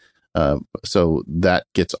make. So that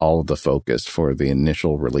gets all of the focus for the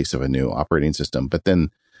initial release of a new operating system. But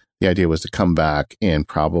then the idea was to come back in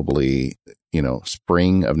probably,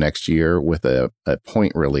 spring of next year with a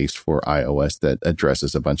point release for iOS that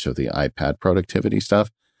addresses a bunch of the iPad productivity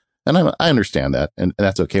stuff. And I understand that, and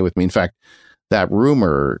that's okay with me. In fact, that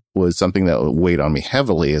rumor was something that weighed on me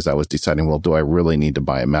heavily as I was deciding, well, do I really need to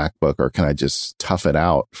buy a MacBook, or can I just tough it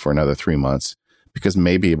out for another 3 months? Because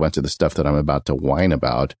maybe a bunch of the stuff that I'm about to whine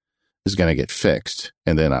about is going to get fixed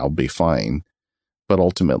and then I'll be fine. But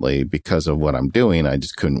ultimately, because of what I'm doing, I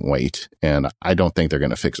just couldn't wait. And I don't think they're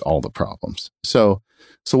going to fix all the problems. So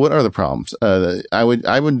what are the problems?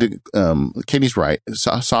 Katie's right.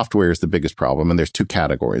 Software is the biggest problem. And there's two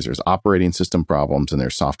categories. There's operating system problems and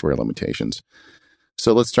there's software limitations.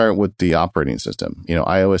 So let's start with the operating system.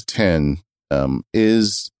 iOS 10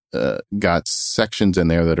 is got sections in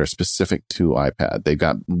there that are specific to iPad. They've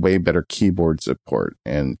got way better keyboard support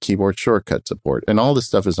and keyboard shortcut support. And all this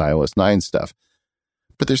stuff is iOS 9 stuff.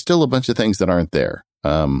 But there's still a bunch of things that aren't there.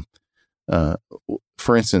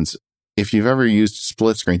 For instance, if you've ever used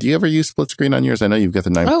split screen, do you ever use split screen on yours? I know you've got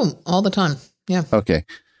the 9. Oh, all the time. Yeah. Okay.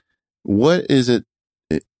 What is it?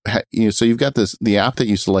 So you've got the app that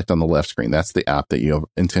you select on the left screen. That's the app that you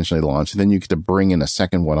intentionally launched. And then you get to bring in a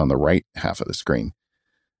second one on the right half of the screen.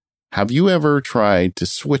 Have you ever tried to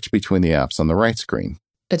switch between the apps on the right screen?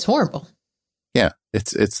 It's horrible. Yeah,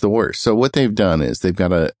 it's the worst. So what they've done is they've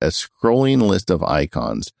got a scrolling list of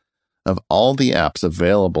icons of all the apps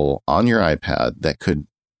available on your iPad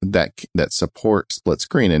that support split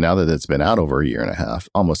screen. And now that it's been out over a year and a half,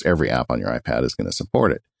 almost every app on your iPad is going to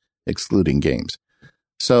support it, excluding games.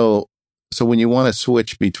 So when you want to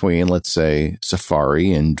switch between, let's say,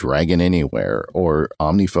 Safari and Dragon Anywhere, or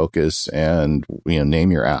OmniFocus and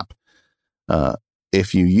name your app,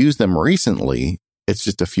 if you use them recently, it's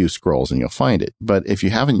just a few scrolls and you'll find it. But if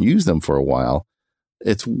you haven't used them for a while,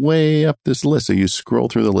 it's way up this list. So you scroll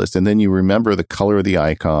through the list and then you remember the color of the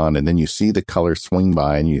icon, and then you see the color swing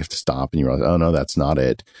by and you have to stop and you realize, oh no, that's not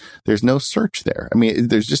it. There's no search there. I mean,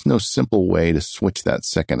 there's just no simple way to switch that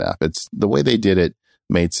second app. It's the way they did it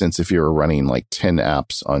made sense if you were running like 10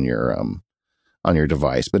 apps on your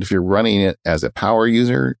device. But if you're running it as a power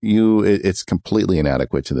user, it's completely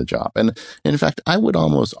inadequate to the job. And in fact, I would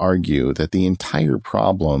almost argue that the entire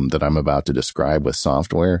problem that I'm about to describe with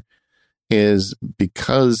software is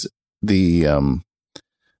because the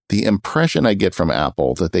impression I get from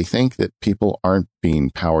Apple that they think that people aren't being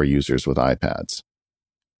power users with iPads.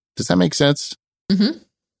 Does that make sense? Mm-hmm.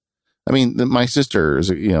 I mean, my sister is,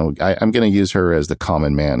 I'm going to use her as the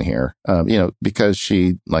common man here, because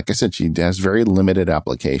she, like I said, she has very limited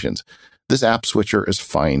applications. This app switcher is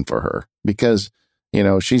fine for her because,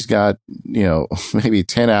 she's got, maybe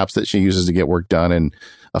 10 apps that she uses to get work done and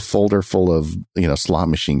a folder full of, slot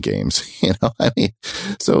machine games,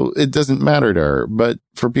 so it doesn't matter to her. But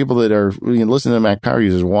for people that are listening to Mac Power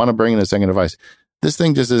users, want to bring in a second device, this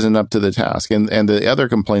thing just isn't up to the task. And the other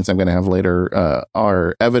complaints I'm going to have later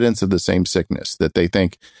are evidence of the same sickness, that they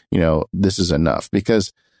think, this is enough.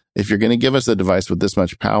 Because if you're going to give us a device with this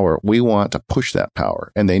much power, we want to push that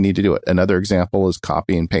power, and they need to do it. Another example is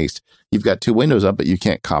copy and paste. You've got two windows up, but you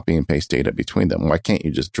can't copy and paste data between them. Why can't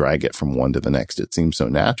you just drag it from one to the next? It seems so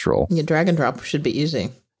natural. Yeah, drag and drop should be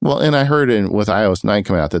easy. Well, and I heard with iOS 9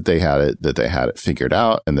 coming out that they had it figured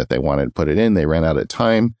out and that they wanted to put it in. They ran out of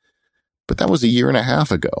time. But that was a year and a half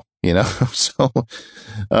ago, So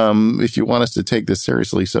if you want us to take this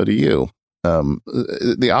seriously, so do you.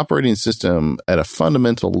 The operating system at a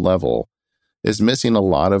fundamental level is missing a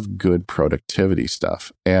lot of good productivity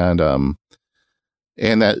stuff. And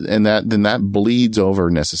that bleeds over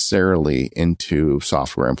necessarily into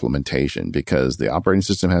software implementation, because the operating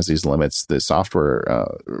system has these limits. The software,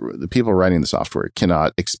 the people writing the software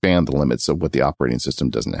cannot expand the limits of what the operating system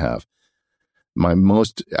doesn't have.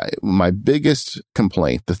 My biggest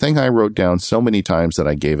complaint, the thing I wrote down so many times that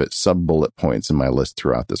I gave it sub-bullet points in my list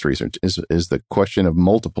throughout this research is the question of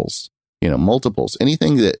multiples. Multiples.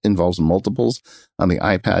 Anything that involves multiples on the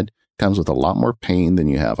iPad comes with a lot more pain than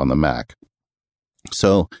you have on the Mac.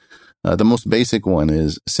 So the most basic one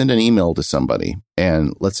is send an email to somebody.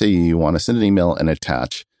 And let's say you want to send an email and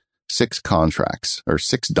attach 6 contracts or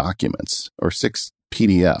 6 documents or 6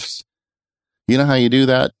 PDFs. You know how you do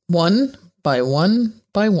that? One by one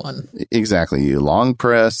by one. Exactly. You long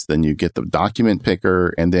press, then you get the document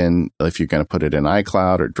picker. And then if you're going to put it in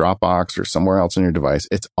iCloud or Dropbox or somewhere else on your device,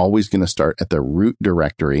 it's always going to start at the root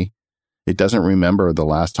directory. It doesn't remember the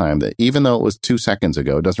last time that, even though it was 2 seconds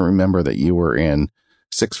ago, it doesn't remember that you were in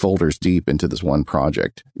 6 folders deep into this one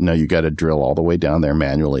project. No, you got to drill all the way down there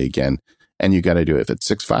manually again. And you got to do it. If it's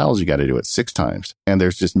 6 files, you got to do it 6 times. And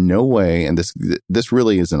there's just no way. And this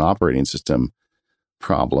really is an operating system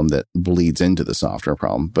problem that bleeds into the software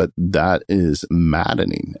problem. But that is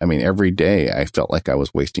maddening. I mean, every day I felt like I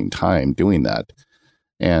was wasting time doing that.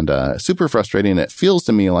 And super frustrating. It feels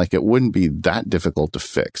to me like it wouldn't be that difficult to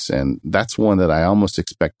fix. And that's one that I almost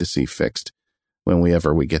expect to see fixed when we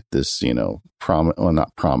get this,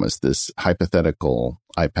 this hypothetical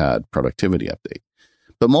iPad productivity update.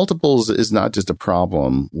 But multiples is not just a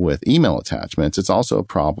problem with email attachments. It's also a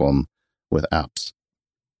problem with apps.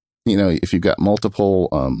 If you've got multiple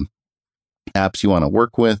apps you want to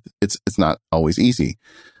work with, it's not always easy.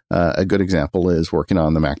 A good example is working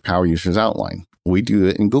on the Mac Power Users Outline. We do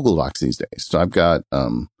it in Google Docs these days. So I've got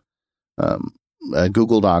a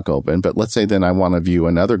Google Doc open, but let's say then I want to view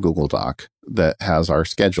another Google Doc that has our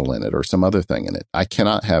schedule in it or some other thing in it. I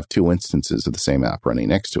cannot have 2 instances of the same app running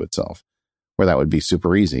next to itself, where that would be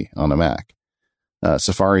super easy on a Mac.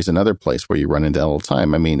 Safari is another place where you run into all the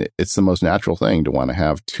time. I mean, it's the most natural thing to want to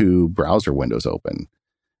have 2 browser windows open.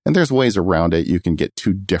 And there's ways around it. You can get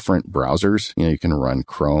 2 different browsers. You can run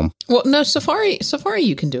Chrome. Well, no, Safari,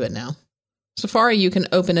 you can do it now. Safari, you can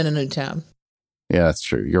open in a new tab. Yeah, that's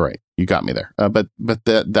true. You're right. You got me there. But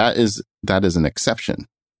that is an exception.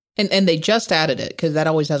 And they just added it because that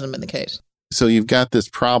always hasn't been the case. So you've got this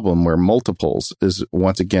problem where multiples is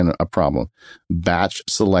once again a problem. Batch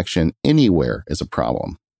selection anywhere is a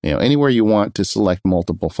problem. Anywhere you want to select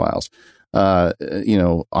multiple files.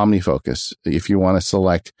 OmniFocus. If you want to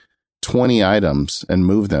select 20 items and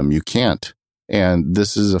move them, you can't. And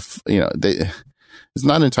this is it's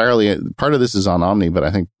not entirely part of this is on Omni, but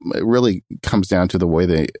I think it really comes down to the way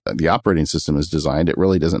the operating system is designed. It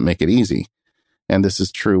really doesn't make it easy. And this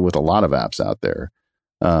is true with a lot of apps out there.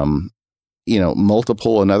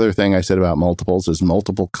 Another thing I said about multiples is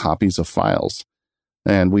multiple copies of files.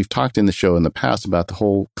 And we've talked in the show in the past about the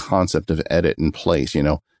whole concept of edit in place.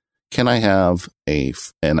 Can I have a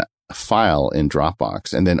file in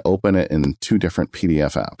Dropbox and then open it in 2 different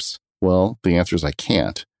PDF apps? Well, the answer is I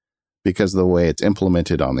can't, because of the way it's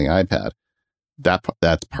implemented on the iPad.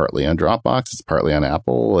 That's partly on Dropbox. It's partly on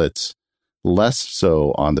Apple. It's less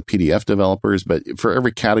so on the PDF developers. But for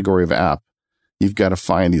every category of app, you've got to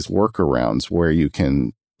find these workarounds where you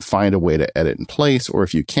can find a way to edit in place. Or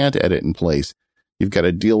if you can't edit in place, you've got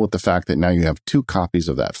to deal with the fact that now you have 2 copies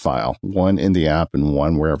of that file, one in the app and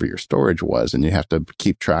one wherever your storage was. And you have to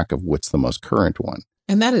keep track of what's the most current one.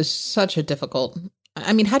 And that is such a difficult.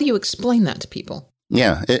 I mean, how do you explain that to people?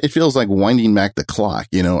 Yeah, it feels like winding back the clock.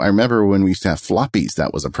 I remember when we used to have floppies,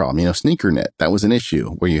 that was a problem. SneakerNet, that was an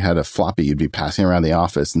issue where you had a floppy you'd be passing around the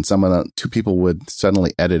office and 2 people would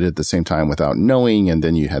suddenly edit it at the same time without knowing. And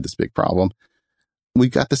then you had this big problem. We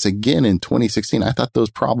got this again in 2016. I thought those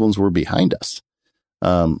problems were behind us.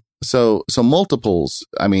 So multiples.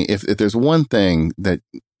 I mean, if there's one thing that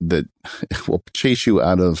will chase you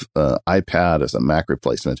out of iPad as a Mac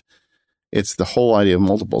replacement, it's the whole idea of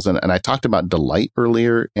multiples. And I talked about delight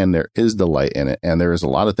earlier, and there is delight in it. And there is a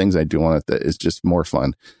lot of things I do on it that is just more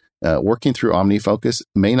fun. Working through OmniFocus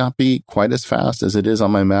may not be quite as fast as it is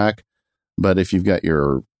on my Mac, but if you've got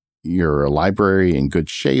your library in good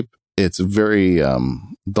shape, it's very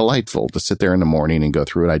delightful to sit there in the morning and go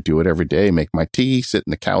through it. I do it every day, make my tea, sit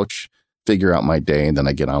in the couch, figure out my day, and then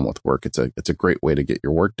I get on with work. It's a great way to get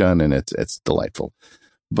your work done, and it's delightful.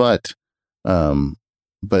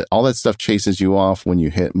 But all that stuff chases you off when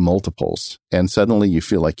you hit multiples, and suddenly you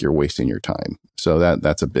feel like you're wasting your time. So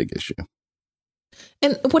that's a big issue.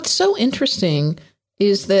 And what's so interesting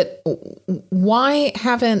is that why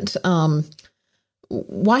haven't some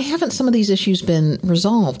of these issues been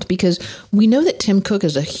resolved? Because we know that Tim Cook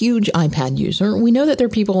is a huge iPad user. We know that there are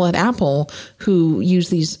people at Apple who use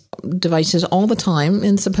these devices all the time,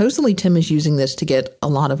 and supposedly Tim is using this to get a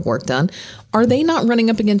lot of work done. Are they not running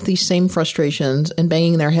up against these same frustrations and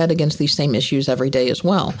banging their head against these same issues every day as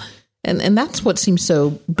well? And that's what seems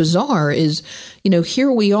so bizarre is,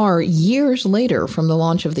 here we are years later from the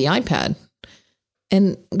launch of the iPad,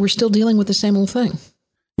 and we're still dealing with the same old thing.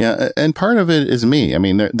 Yeah, and part of it is me. I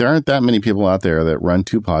mean, there aren't that many people out there that run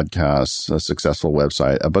 2 podcasts, a successful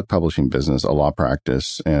website, a book publishing business, a law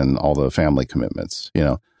practice, and all the family commitments.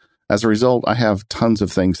 As a result, I have tons of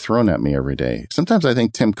things thrown at me every day. Sometimes I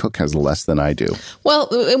think Tim Cook has less than I do. Well,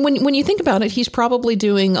 when you think about it, he's probably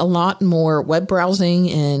doing a lot more web browsing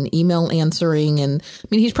and email answering. And I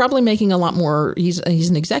mean, he's probably making a lot more. He's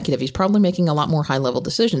an executive. He's probably making a lot more high level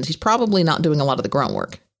decisions. He's probably not doing a lot of the grunt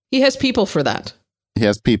work. He has people for that. He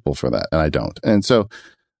has people for that, and I don't. And so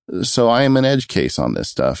I am an edge case on this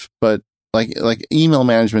stuff. But like email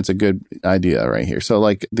management's a good idea right here. So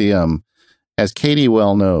like as Katie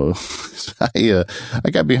well knows, I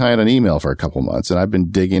got behind on email for a couple months, and I've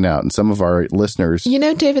been digging out. And some of our listeners,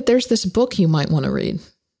 David, there's this book you might want to read.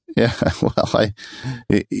 Yeah, well,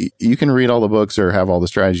 you can read all the books or have all the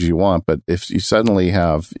strategies you want, but if you suddenly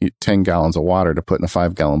have 10 gallons of water to put in a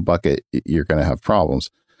 5-gallon bucket, you're going to have problems.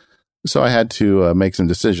 So I had to make some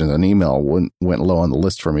decisions. An email went low on the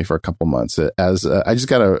list for me for a couple months. As I just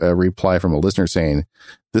got a reply from a listener saying,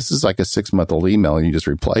 "This is like a 6-month-old email, and you just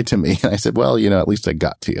replied to me." And I said, "Well, at least I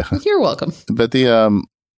got to you." You're welcome. But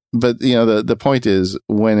the point is,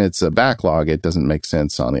 when it's a backlog, it doesn't make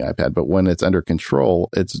sense on the iPad. But when it's under control,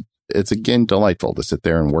 it's again delightful to sit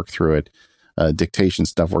there and work through it. Dictation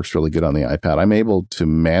stuff works really good on the iPad. I'm able to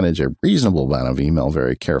manage a reasonable amount of email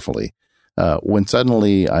very carefully. When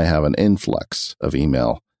suddenly I have an influx of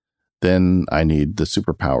email, then I need the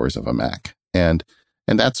superpowers of a Mac. And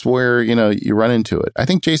that's where, you run into it. I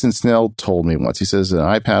think Jason Snell told me once, he says an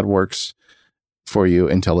iPad works for you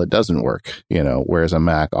until it doesn't work, whereas a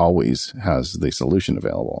Mac always has the solution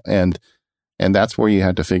available. And that's where you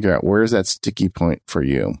have to figure out, where's that sticky point for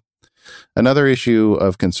you? Another issue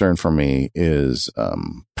of concern for me is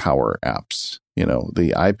power apps.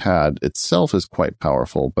 The iPad itself is quite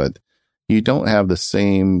powerful, but you don't have the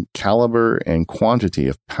same caliber and quantity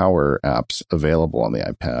of power apps available on the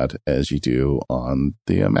iPad as you do on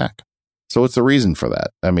the Mac. So what's the reason for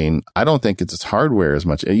that? I mean, I don't think it's hardware as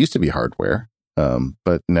much. It used to be hardware,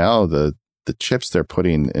 but now the chips they're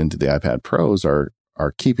putting into the iPad Pros are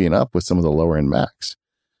keeping up with some of the lower end Macs.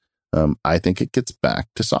 I think it gets back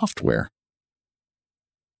to software.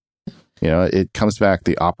 It comes back.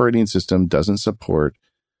 The operating system doesn't support.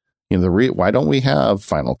 Why don't we have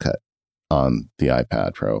Final Cut on the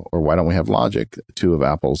iPad Pro, or why don't we have Logic, two of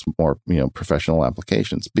Apple's more professional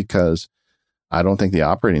applications? Because I don't think the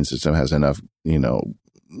operating system has enough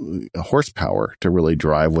horsepower to really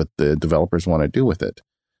drive what the developers want to do with it.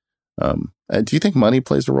 Do you think money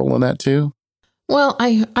plays a role in that too? Well,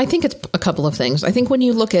 I think it's a couple of things. I think when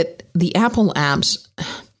you look at the Apple apps,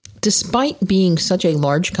 despite being such a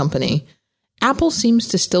large company, Apple seems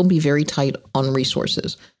to still be very tight on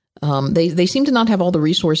resources. They seem to not have all the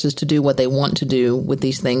resources to do what they want to do with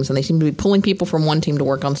these things. And they seem to be pulling people from one team to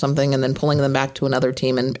work on something and then pulling them back to another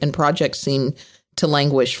team. And projects seem to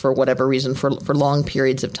languish for whatever reason for long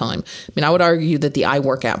periods of time. I mean, I would argue that the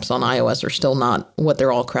iWork apps on iOS are still not what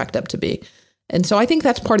they're all cracked up to be. And so I think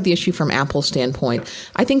that's part of the issue from Apple's standpoint.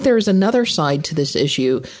 I think there is another side to this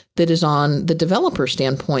issue that is on the developer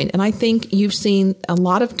standpoint. And I think you've seen a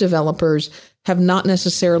lot of developers have not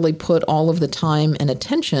necessarily put all of the time and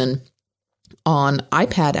attention on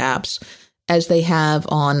iPad apps as they have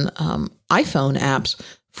on iPhone apps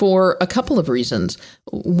for a couple of reasons.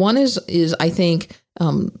 One is I think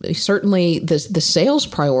certainly the sales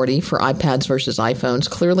priority for iPads versus iPhones.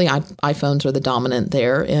 Clearly, iPhones are the dominant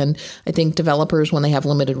there. And I think developers, when they have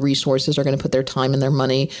limited resources, are going to put their time and their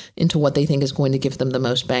money into what they think is going to give them the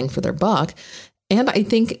most bang for their buck. And I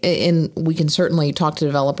think, and we can certainly talk to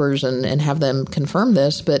developers and have them confirm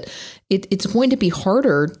this, but it's going to be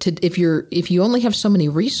harder to, if you only have so many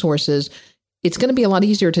resources, it's going to be a lot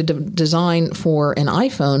easier to design for an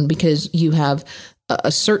iPhone because you have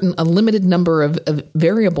a limited number of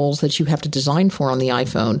variables that you have to design for on the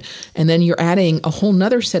iPhone. And then you're adding a whole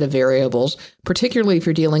nother set of variables, particularly if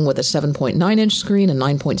you're dealing with a 7.9 inch screen, a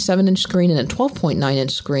 9.7 inch screen, and a 12.9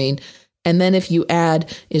 inch screen. And then if you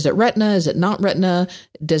add, is it Retina? Is it not Retina?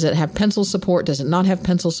 Does it have pencil support? Does it not have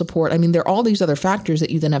pencil support? I mean, there are all these other factors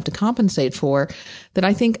that you then have to compensate for that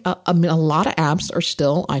I think a lot of apps are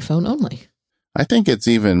still iPhone only. I think it's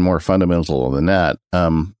even more fundamental than that.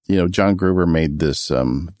 John Gruber made this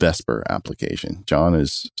Vesper application. John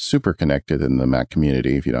is super connected in the Mac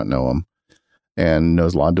community, if you don't know him, and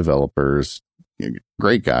knows a lot of developers.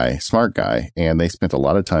 Great guy, smart guy. And they spent a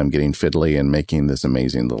lot of time getting fiddly and making this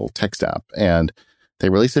amazing little text app. And they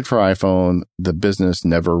released it for iPhone. The business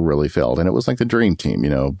never really failed. And it was like the dream team,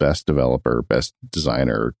 best developer, best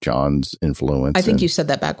designer, John's influence. I think you said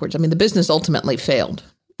that backwards. I mean, the business ultimately failed.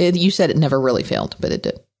 You said it never really failed, but it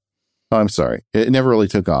did. Oh, I'm sorry. It never really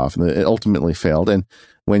took off. It ultimately failed. And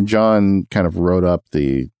when John kind of wrote up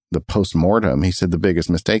the post-mortem, he said the biggest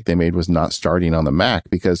mistake they made was not starting on the Mac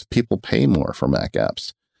because people pay more for Mac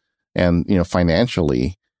apps. And,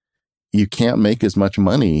 financially, you can't make as much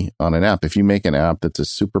money on an app. If you make an app that's a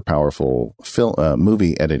super powerful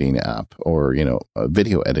movie editing app or, a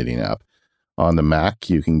video editing app on the Mac,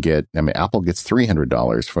 you can get, Apple gets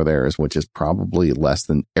 $300 for theirs, which is probably less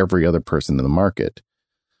than every other person in the market.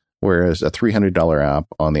 Whereas a $300 app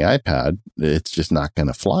on the iPad, it's just not going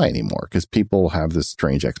to fly anymore because people have this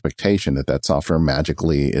strange expectation that software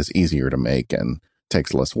magically is easier to make and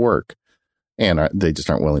takes less work. And they just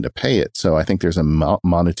aren't willing to pay it. So I think there's a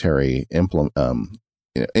monetary influence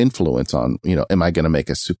on, am I going to make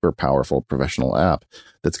a super powerful professional app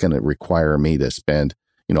that's going to require me to spend,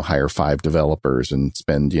 hire 5 developers and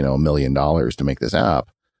spend, $1 million to make this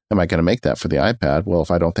app? Am I going to make that for the iPad? Well,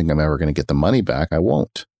 if I don't think I'm ever going to get the money back, I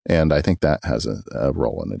won't. And I think that has a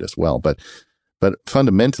role in it as well. But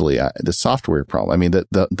fundamentally, the software problem,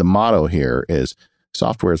 the motto here is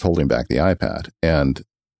software is holding back the iPad. And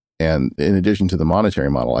in addition to the monetary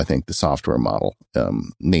model, I think the software model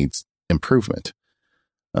needs improvement.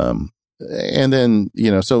 And then,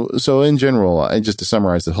 so in general, just to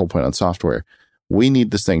summarize the whole point on software, we need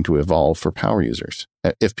this thing to evolve for power users.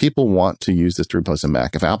 If people want to use this to replace a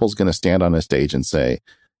Mac, if Apple's going to stand on a stage and say,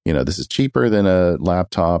 this is cheaper than a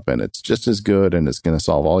laptop and it's just as good and it's going to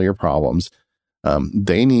solve all your problems,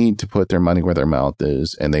 they need to put their money where their mouth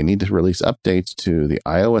is, and they need to release updates to the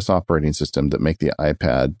iOS operating system that make the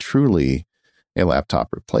iPad truly a laptop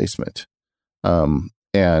replacement.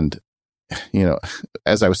 And,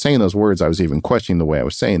 as I was saying those words, I was even questioning the way I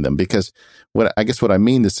was saying them, because what I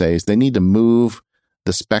mean to say is they need to move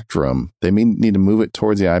the spectrum. They need to move it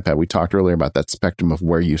towards the iPad. We talked earlier about that spectrum of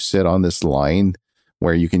where you sit on this line,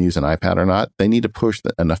 where you can use an iPad or not. They need to push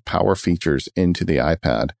enough power features into the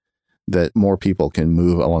iPad that more people can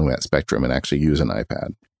move along that spectrum and actually use an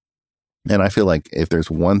iPad. And I feel like if there's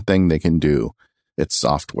one thing they can do, it's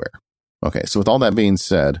software. Okay, so with all that being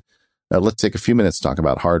said, let's take a few minutes to talk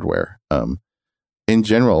about hardware. In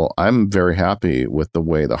general, I'm very happy with the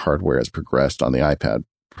way the hardware has progressed on the iPad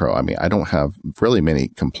Pro. I don't have really many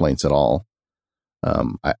complaints at all.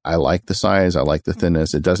 I like the size. I like the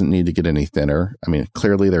thinness. It doesn't need to get any thinner.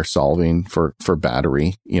 Clearly they're solving for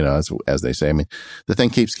battery, as they say. The thing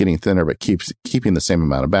keeps getting thinner, but keeps keeping the same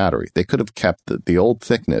amount of battery. They could have kept the old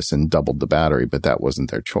thickness and doubled the battery, but that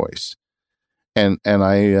wasn't their choice. And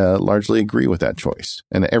I largely agree with that choice.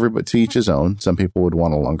 And everybody to each his own. Some people would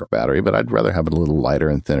want a longer battery, but I'd rather have it a little lighter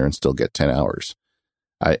and thinner and still get 10 hours.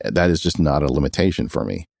 That is just not a limitation for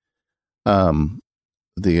me.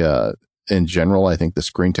 In general, I think the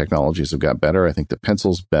screen technologies have got better. I think the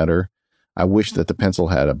pencil's better. I wish that the pencil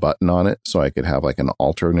had a button on it so I could have like an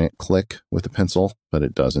alternate click with the pencil, but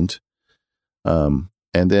it doesn't.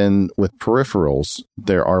 And then with peripherals,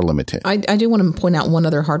 there are limitations. I do want to point out one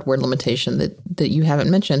other hardware limitation that you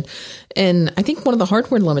haven't mentioned. And I think one of the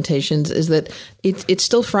hardware limitations is that it's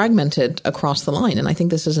still fragmented across the line. And I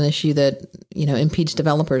think this is an issue that, impedes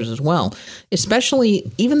developers as well.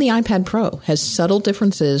 Especially even the iPad Pro has subtle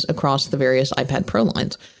differences across the various iPad Pro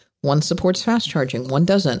lines. One supports fast charging, one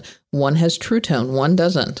doesn't. One has True Tone, one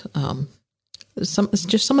doesn't. It's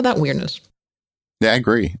just some of that weirdness. Yeah, I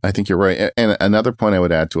agree. I think you're right. And another point I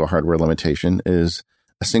would add to a hardware limitation is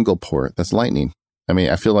a single port that's Lightning.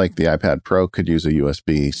 I feel like the iPad Pro could use a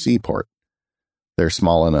USB-C port. They're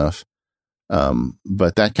small enough.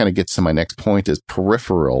 But that kind of gets to my next point is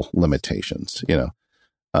peripheral limitations.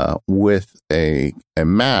 With a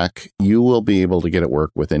Mac, you will be able to get it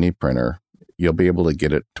work with any printer. You'll be able to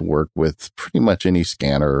get it to work with pretty much any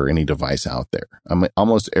scanner or any device out there.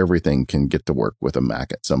 Almost everything can get to work with a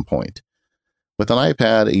Mac at some point. With an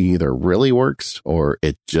iPad, it either really works or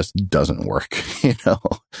it just doesn't work.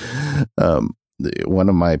 One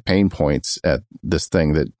of my pain points at this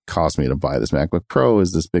thing that caused me to buy this MacBook Pro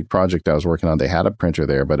is this big project I was working on. They had a printer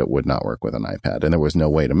there, but it would not work with an iPad, and there was no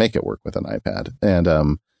way to make it work with an iPad.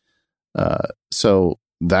 And so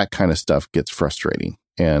that kind of stuff gets frustrating.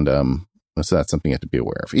 And so that's something you have to be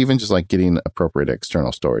aware of. Even just like getting appropriate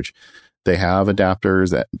external storage. They have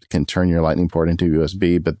adapters that can turn your Lightning port into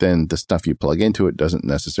USB, but then the stuff you plug into it doesn't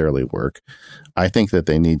necessarily work. I think that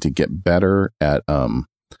they need to get better at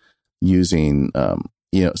using,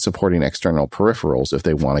 supporting external peripherals if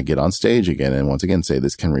they want to get on stage again. And once again, say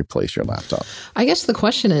this can replace your laptop. I guess the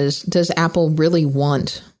question is, does Apple really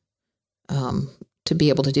want to be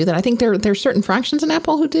able to do that? I think there are certain fractions in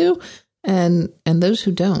Apple who do. And those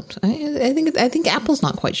who don't, I think Apple's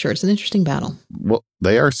not quite sure. It's an interesting battle. Well,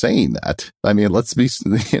 they are saying that. Let's be,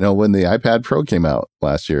 when the iPad Pro came out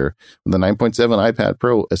last year, when the 9.7 iPad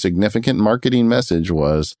Pro, a significant marketing message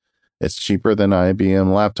was it's cheaper than an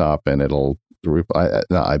IBM laptop, and it'll not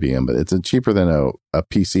IBM, but it's cheaper than a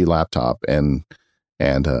PC laptop, and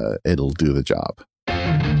and it'll do the job.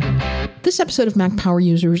 This episode of Mac Power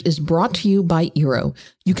Users is brought to you by Eero.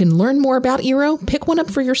 You can learn more about Eero, pick one up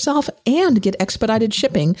for yourself, and get expedited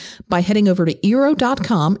shipping by heading over to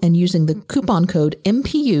Eero.com and using the coupon code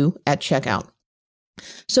MPU at checkout.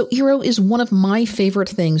 So Eero is one of my favorite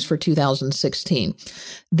things for 2016.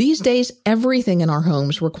 These days, everything in our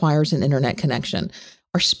homes requires an internet connection.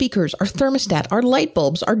 Our speakers, our thermostat, our light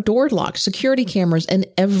bulbs, our door locks, security cameras, and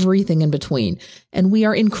everything in between. And we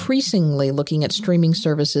are increasingly looking at streaming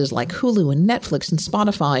services like Hulu and Netflix and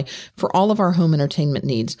Spotify for all of our home entertainment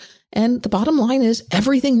needs. And the bottom line is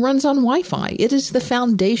everything runs on Wi-Fi. It is the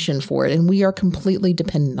foundation for it, and we are completely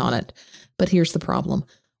dependent on it. But here's the problem.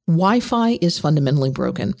 Wi-Fi is fundamentally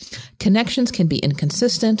broken. Connections can be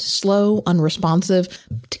inconsistent, slow, unresponsive.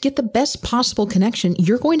 To get the best possible connection,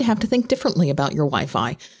 you're going to have to think differently about your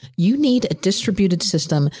Wi-Fi. You need a distributed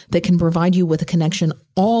system that can provide you with a connection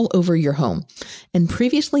all over your home. And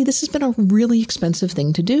previously, this has been a really expensive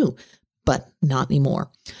thing to do, but not anymore.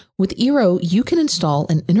 With Eero, you can install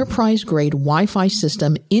an enterprise-grade Wi-Fi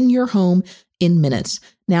system in your home in minutes.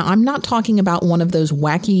 Now, I'm not talking about one of those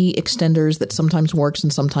wacky extenders that sometimes works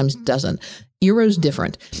and sometimes doesn't. Eero's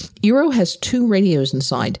different. Eero has 2 radios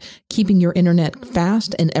inside, keeping your internet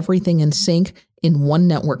fast and everything in sync in one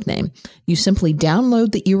network name. You simply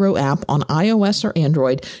download the Eero app on iOS or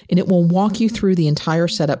Android, and it will walk you through the entire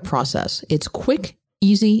setup process. It's quick,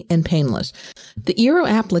 easy, and painless. The Eero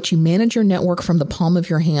app lets you manage your network from the palm of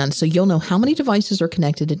your hand, so you'll know how many devices are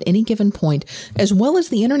connected at any given point, as well as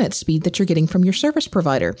the internet speed that you're getting from your service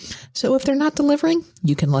provider. So if they're not delivering,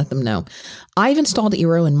 you can let them know. I've installed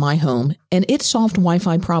Eero in my home, and it solved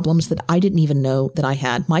Wi-Fi problems that I didn't even know that I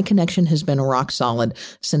had. My connection has been rock solid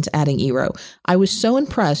since adding Eero. I was so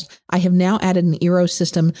impressed, I have now added an Eero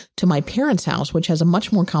system to my parents' house, which has a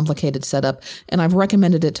much more complicated setup, and I've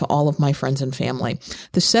recommended it to all of my friends and family.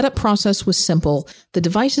 The setup process was simple. The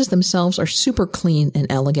devices themselves are super clean and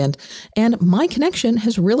elegant, and my connection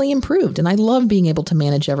has really improved, and I love being able to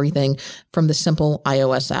manage everything from the simple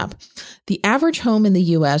iOS app. The average home in the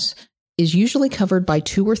U.S. is usually covered by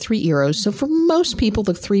 2 or 3 Eeros, so for most people,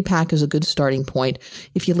 the 3-pack is a good starting point.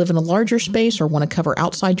 If you live in a larger space or want to cover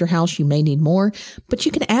outside your house, you may need more, but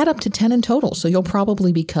you can add up to 10 in total, so you'll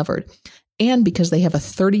probably be covered. And because they have a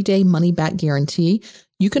 30-day money-back guarantee,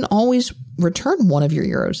 you can always return one of your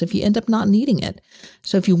Eeros if you end up not needing it.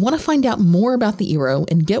 So if you want to find out more about the Eero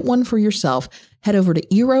and get one for yourself, head over to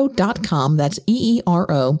Eero.com, that's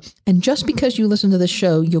EERO, and just because you listen to the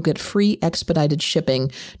show, you'll get free expedited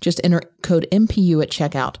shipping. Just enter code MPU at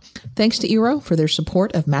checkout. Thanks to Eero for their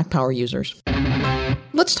support of Mac Power Users.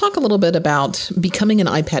 Let's talk a little bit about becoming an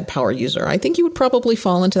iPad Power user. I think you would probably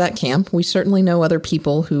fall into that camp. We certainly know other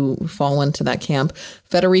people who fall into that camp.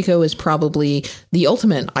 Federico is probably the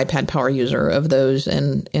ultimate iPad Power user of those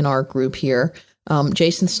in our group here.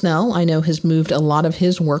 Jason Snell, I know, has moved a lot of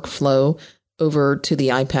his workflow over to the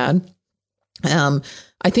iPad.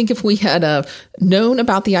 I think if we had known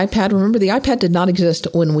about the iPad, remember the iPad did not exist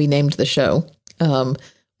when we named the show.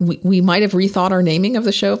 We might have rethought our naming of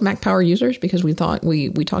the show of Mac Power Users because we thought we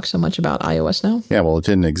talk so much about iOS now. Yeah, well, it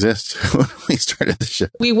didn't exist when we started the show.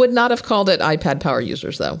 We would not have called it iPad Power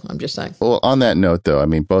Users, though. I'm just saying. Well, on that note, though, I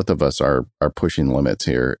mean, both of us are pushing limits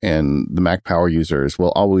here, and the Mac Power Users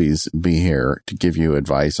will always be here to give you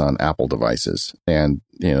advice on Apple devices. And,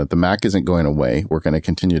 you know, the Mac isn't going away. We're going to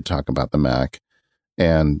continue to talk about the Mac,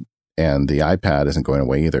 and the iPad isn't going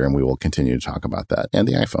away either, and we will continue to talk about that, and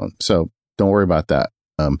the iPhone. So don't worry about that.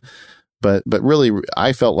 But really,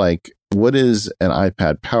 I felt like, what is an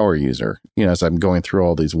iPad power user? You know, as I'm going through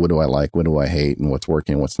all these, what do I like, what do I hate, and what's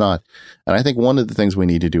working, what's not. And I think one of the things we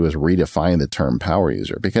need to do is redefine the term power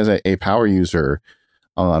user, because a power user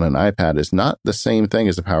on an iPad is not the same thing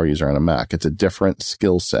as a power user on a Mac. It's a different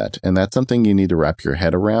skill set. And that's something you need to wrap your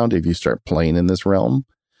head around if you start playing in this realm.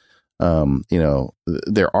 You know,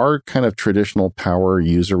 there are kind of traditional power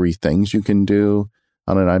usery things you can do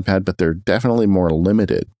on an iPad, but they're definitely more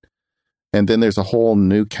limited. And then there's a whole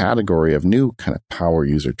new category of new kind of power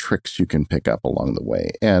user tricks you can pick up along the way.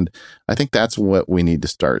 And I think that's what we need to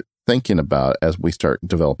start thinking about as we start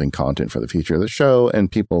developing content for the future of the show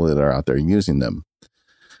and people that are out there using them.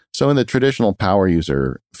 So in the traditional power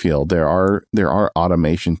user field, there are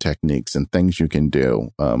automation techniques and things you can do.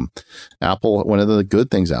 Apple, one of the good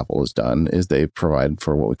things Apple has done is they've provided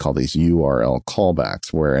for what we call these URL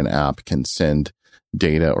callbacks, where an app can send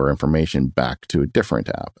data or information back to a different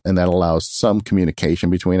app. And that allows some communication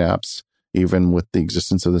between apps, even with the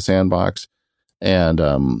existence of the sandbox. And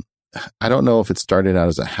I don't know if it started out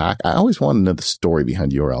as a hack. I always want to know the story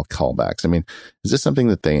behind URL callbacks. I mean, is this something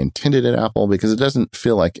that they intended at Apple? Because it doesn't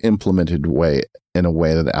feel like implemented in a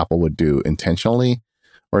way that Apple would do intentionally.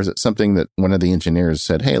 Or is it something that one of the engineers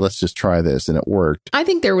said, hey, let's just try this, and it worked? I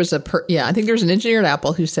think there was I think there was an engineer at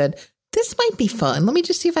Apple who said, this might be fun. Let me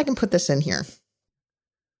just see if I can put this in here.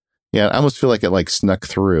 Yeah, I almost feel like it like snuck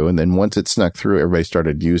through. And then once it snuck through, everybody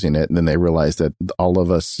started using it. And then they realized that all of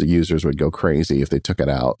us users would go crazy if they took it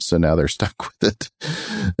out. So now they're stuck with it.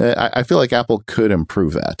 I feel like Apple could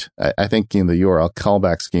improve that. I think the URL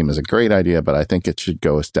callback scheme is a great idea, but I think it should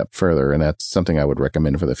go a step further. And that's something I would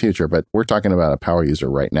recommend for the future. But we're talking about a power user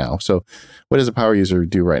right now. So what does a power user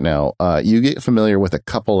do right now? You get familiar with a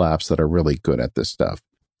couple apps that are really good at this stuff.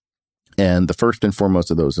 And the first and foremost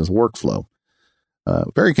of those is Workflow.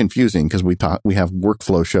 Very confusing because we have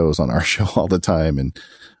workflow shows on our show all the time. And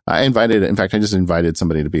I just invited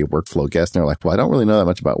somebody to be a workflow guest. And they're like, well, I don't really know that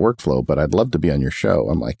much about workflow, but I'd love to be on your show.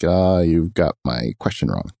 I'm like, you've got my question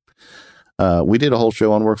wrong. We did a whole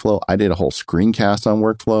show on workflow. I did a whole screencast on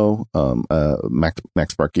workflow,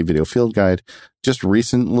 MacSparky Video Field Guide. Just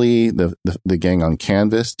recently, the gang on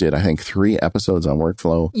Canvas did, I think, 3 episodes on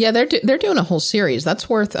workflow. Yeah, they're doing a whole series. That's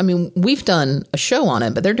worth, I mean, we've done a show on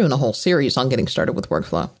it, but they're doing a whole series on getting started with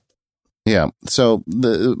workflow. Yeah. So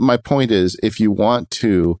my point is, if you want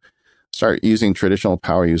to start using traditional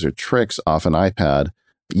power user tricks off an iPad,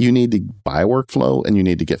 you need to buy workflow and you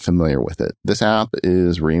need to get familiar with it. This app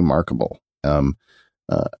is remarkable.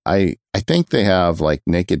 I think they have like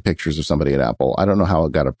naked pictures of somebody at Apple. I don't know how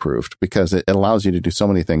it got approved because it allows you to do so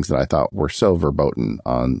many things that I thought were so verboten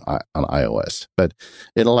on iOS, but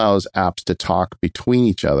it allows apps to talk between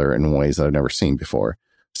each other in ways that I've never seen before.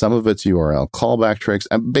 Some of it's URL callback tricks.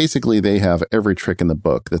 And basically, they have every trick in the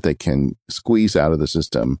book that they can squeeze out of the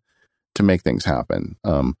system to make things happen.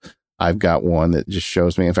 I've got one that just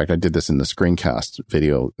shows me, in fact, I did this in the screencast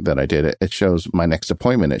video that I did. It shows my next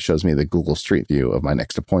appointment. It shows me the Google Street View of my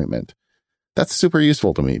next appointment. That's super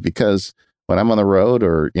useful to me because when I'm on the road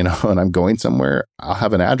or, and I'm going somewhere, I'll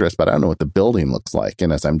have an address, but I don't know what the building looks like.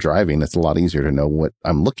 And as I'm driving, it's a lot easier to know what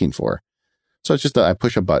I'm looking for. So it's just that I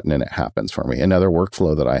push a button and it happens for me. Another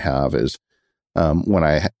workflow that I have is when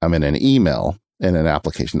I'm in an email in an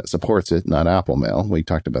application that supports it, not Apple Mail. We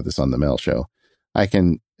talked about this on the Mail Show. I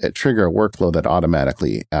can trigger a workflow that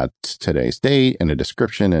automatically adds today's date and a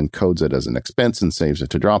description and codes it as an expense and saves it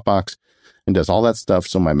to Dropbox and does all that stuff.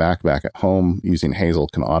 So my Mac back at home using Hazel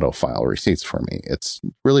can auto file receipts for me. It's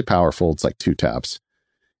really powerful. It's like 2 taps.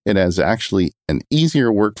 It has actually an easier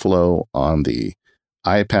workflow on the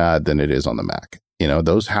iPad than it is on the Mac.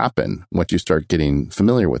 Those happen once you start getting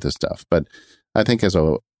familiar with this stuff. But I think as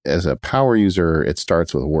a power user, it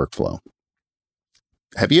starts with a workflow.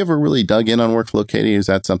 Have you ever really dug in on workflow, Katie? Is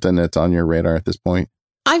that something that's on your radar at this point?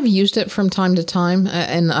 I've used it from time to time,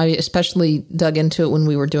 and I especially dug into it when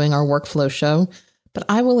we were doing our workflow show. But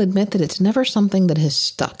I will admit that it's never something that has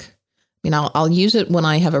stuck. I mean, I'll use it when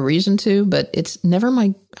I have a reason to, but it's never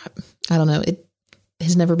I don't know, it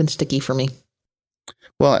has never been sticky for me.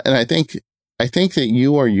 Well, and I think that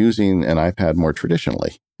you are using an iPad more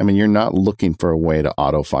traditionally. I mean, you're not looking for a way to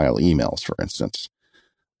auto-file emails, for instance.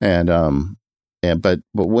 But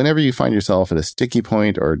whenever you find yourself at a sticky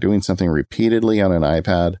point or doing something repeatedly on an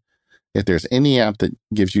iPad, if there's any app that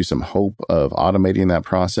gives you some hope of automating that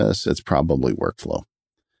process, it's probably Workflow.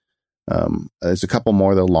 There's a couple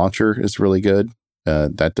more. The Launcher is really good.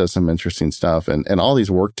 That does some interesting stuff, and all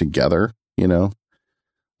these work together.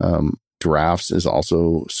 Drafts is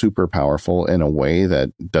also super powerful in a way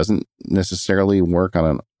that doesn't necessarily work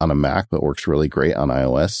on a Mac, but works really great on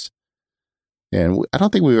iOS. And I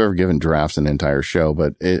don't think we've ever given Drafts an entire show,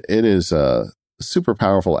 but it is a super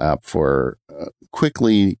powerful app for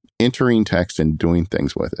quickly entering text and doing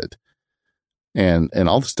things with it. And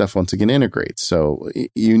all the stuff once again integrates. So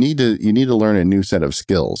you need to learn a new set of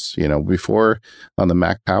skills. Before on the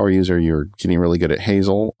Mac power user, you're getting really good at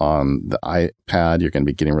Hazel. On the iPad, you're going to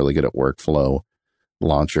be getting really good at Workflow,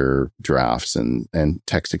 Launcher, Drafts, and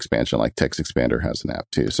text expansion, like Text Expander has an app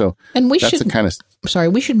too. So we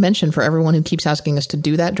should mention for everyone who keeps asking us to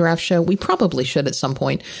do that draft show, we probably should at some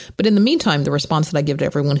point. But in the meantime, the response that I give to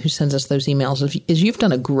everyone who sends us those emails is you've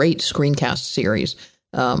done a great screencast series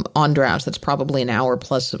on drafts. That's probably an hour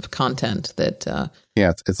plus of content that.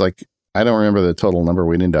 It's like, I don't remember the total number.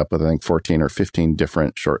 We'd end up with, I think, 14 or 15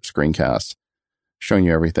 different short screencasts showing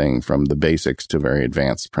you everything from the basics to very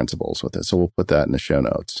advanced principles with it. So we'll put that in the show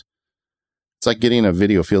notes. It's like getting a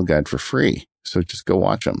video field guide for free. So just go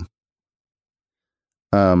watch them.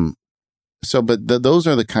 But those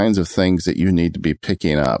are the kinds of things that you need to be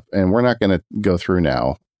picking up. And we're not going to go through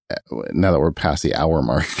now now that we're past the hour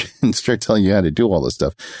mark and start telling you how to do all this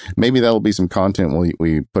stuff. Maybe that'll be some content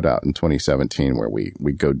we put out in 2017 where we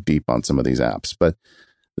go deep on some of these apps. But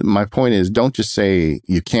my point is, don't just say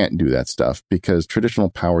you can't do that stuff, because traditional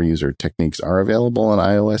power user techniques are available on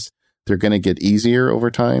iOS. They're going to get easier over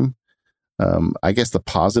time. I guess the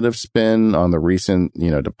positive spin on the recent,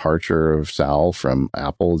 departure of Sal from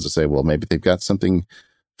Apple is to say, well, maybe they've got something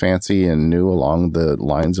fancy and new along the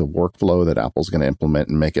lines of workflow that Apple's going to implement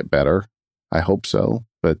and make it better. I hope so.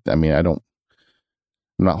 But I mean, I'm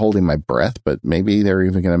not holding my breath, but maybe they're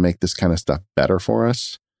even going to make this kind of stuff better for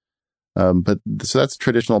us. But so that's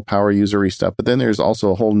traditional power usery stuff. But then there's also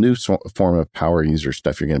a whole new form of power user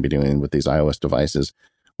stuff you're going to be doing with these iOS devices,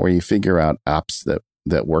 where you figure out apps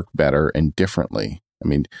that work better and differently. I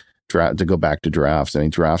mean, to go back to Drafts,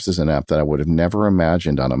 Drafts is an app that I would have never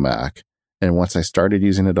imagined on a Mac. And once I started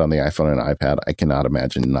using it on the iPhone and iPad, I cannot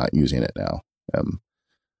imagine not using it now.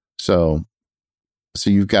 So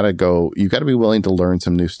you've got to be willing to learn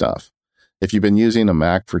some new stuff. If you've been using a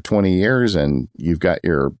Mac for 20 years and you've got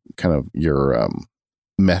your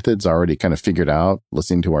methods already kind of figured out,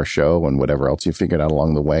 listening to our show and whatever else you figured out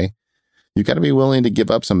along the way, you've got to be willing to give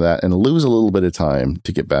up some of that and lose a little bit of time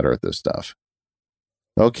to get better at this stuff.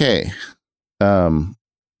 Okay.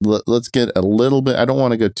 Let's get a little bit, I don't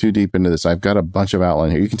want to go too deep into this. I've got a bunch of outline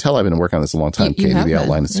here. You can tell I've been working on this a long time, Katie. The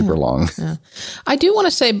outline is super long. Yeah. I do want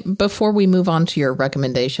to say, before we move on to your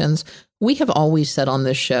recommendations, we have always said on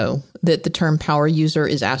this show that the term power user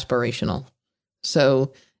is aspirational.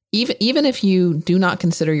 So even if you do not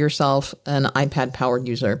consider yourself an iPad powered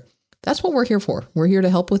user, that's what we're here for. We're here to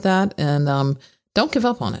help with that, and don't give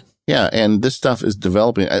up on it. Yeah, and this stuff is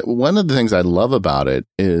developing. One of the things I love about it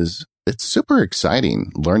is it's super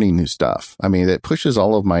exciting learning new stuff. I mean, it pushes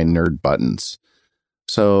all of my nerd buttons.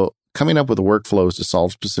 So coming up with workflows to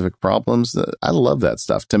solve specific problems, I love that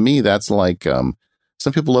stuff. To me, that's like some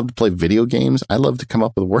people love to play video games. I love to come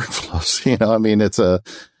up with workflows.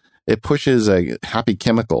 It pushes a happy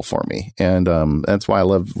chemical for me. And that's why I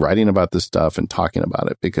love writing about this stuff and talking about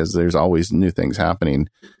it, because there's always new things happening.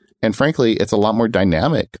 And frankly, it's a lot more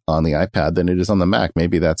dynamic on the iPad than it is on the Mac.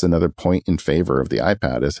 Maybe that's another point in favor of the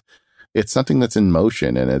iPad, is it's something that's in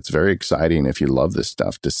motion, and it's very exciting if you love this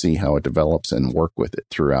stuff to see how it develops and work with it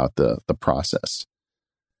throughout the process.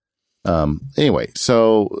 Anyway,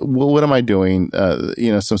 so what am I doing?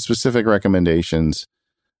 Some specific recommendations.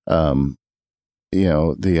 Like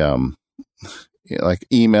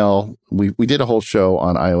email. We did a whole show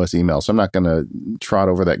on iOS email, so I'm not going to trot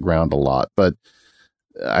over that ground a lot, but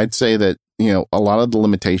I'd say that, a lot of the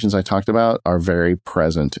limitations I talked about are very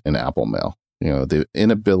present in Apple Mail. The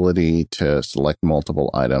inability to select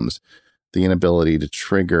multiple items, the inability to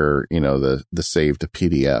trigger, the save to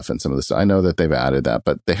PDF and some of this. I know that they've added that,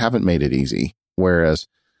 but they haven't made it easy. Whereas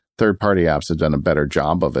third-party apps have done a better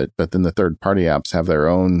job of it, but then the third-party apps have their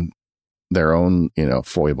own,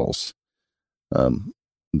 foibles.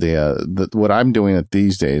 What I'm doing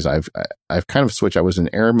these days, I've kind of switched. I was in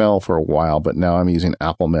AirMail for a while, but now I'm using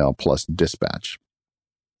Apple Mail plus Dispatch.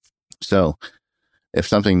 So if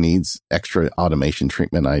something needs extra automation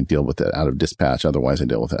treatment, I deal with it out of Dispatch. Otherwise, I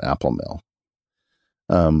deal with it Apple Mail.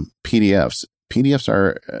 PDFs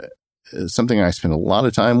are something I spend a lot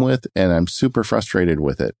of time with, and I'm super frustrated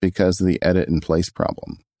with it because of the edit in place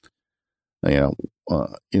problem.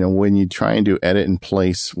 When you try and do edit in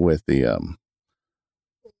place with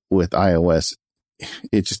with iOS,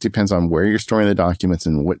 it just depends on where you're storing the documents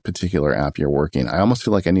and what particular app you're working. I almost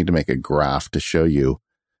feel like I need to make a graph to show you,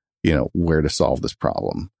 where to solve this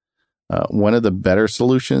problem. One of the better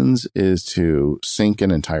solutions is to sync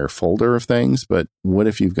an entire folder of things. But what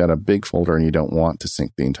if you've got a big folder and you don't want to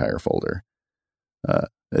sync the entire folder?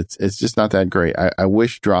 It's just not that great. I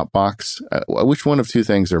wish Dropbox, I wish one of two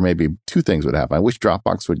things, or maybe two things would happen. I wish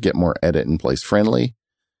Dropbox would get more edit in place friendly,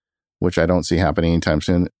 which I don't see happening anytime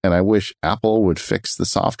soon. And I wish Apple would fix the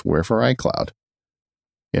software for iCloud.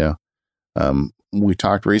 We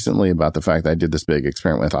talked recently about the fact that I did this big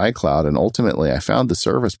experiment with iCloud, and ultimately I found the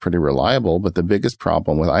service pretty reliable. But the biggest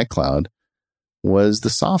problem with iCloud was the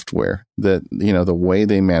software, that, the way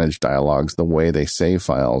they manage dialogues, the way they save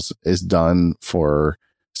files is done for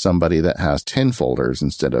somebody that has 10 folders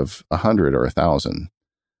instead of 100 or 1,000.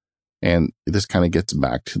 And this kind of gets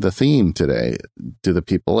back to the theme today. Do the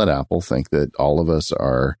people at Apple think that all of us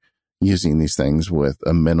are using these things with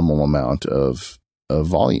a minimal amount of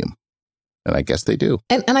volume? And I guess they do.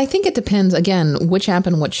 And I think it depends, again, which app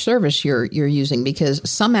and which service you're using, because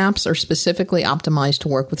some apps are specifically optimized to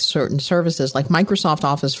work with certain services, like Microsoft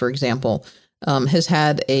Office, for example. has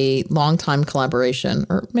had a long time collaboration,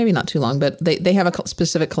 or maybe not too long, but they have a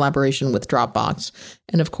specific collaboration with Dropbox.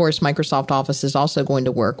 And of course, Microsoft Office is also going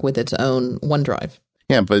to work with its own OneDrive.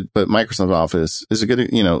 Yeah, but Microsoft Office is a good,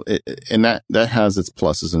 and that has its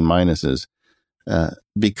pluses and minuses.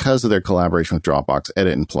 Because of their collaboration with Dropbox,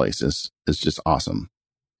 Edit in Place is just awesome.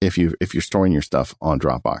 If you're storing your stuff on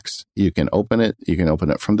Dropbox, you can open it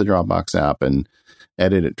from the Dropbox app and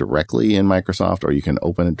edit it directly in Microsoft, or you can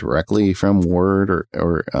open it directly from Word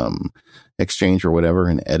or Exchange or whatever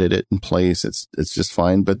and edit it in Place. It's just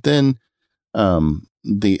fine. But then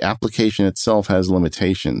the application itself has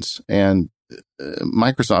limitations, and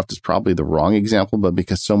Microsoft is probably the wrong example, but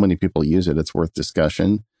because so many people use it, it's worth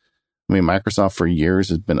discussion. I mean, Microsoft for years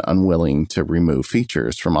has been unwilling to remove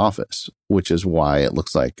features from Office, which is why it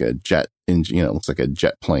looks like a jet engine, it looks like a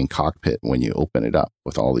jet plane cockpit when you open it up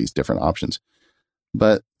with all these different options.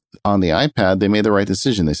 But on the iPad, they made the right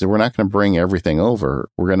decision. They said, we're not going to bring everything over.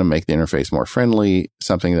 We're going to make the interface more friendly,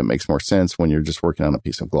 something that makes more sense when you're just working on a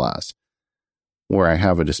piece of glass. Where I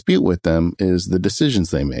have a dispute with them is the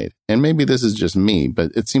decisions they made. And maybe this is just me,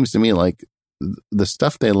 but it seems to me like the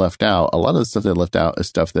stuff they left out, a lot of the stuff they left out is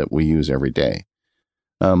stuff that we use every day.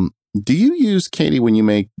 Do you use, Katie, when you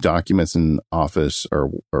make documents in Office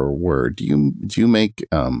or Word, do you make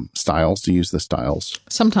styles? Do you use the styles?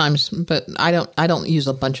 Sometimes, but I don't use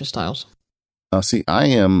a bunch of styles. See, I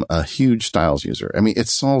am a huge styles user. I mean, it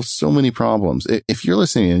solves so many problems. If you're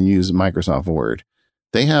listening and use Microsoft Word,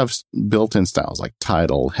 they have built-in styles like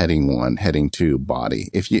title, heading 1, heading 2, body.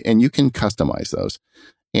 And you can customize those.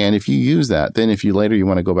 And if you use that, then if you later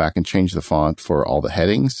want to go back and change the font for all the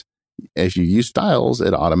headings, if you use styles,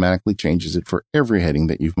 it automatically changes it for every heading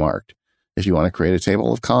that you've marked. If you want to create a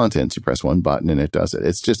table of contents, you press one button and it does it.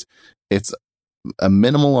 It's a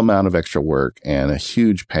minimal amount of extra work and a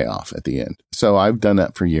huge payoff at the end. So I've done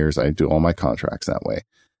that for years. I do all my contracts that way.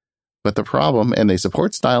 But the problem, and they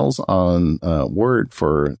support styles on Word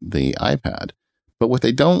for the iPad, but what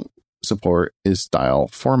they don't support is style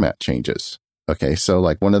format changes. Okay, so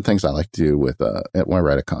like one of the things I like to do with when I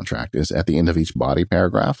write a contract is at the end of each body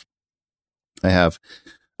paragraph, I have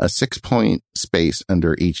a 6-point space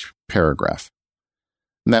under each paragraph.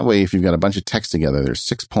 And that way, if you've got a bunch of text together, there's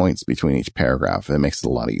 6 points between each paragraph. It makes it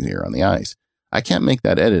a lot easier on the eyes. I can't make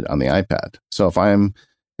that edit on the iPad. So if I'm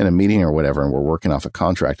in a meeting or whatever, and we're working off a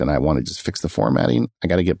contract and I want to just fix the formatting, I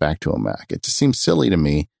got to get back to a Mac. It just seems silly to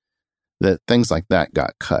me that things like that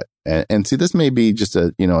got cut. And see, this may be just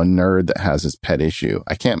a nerd that has his pet issue.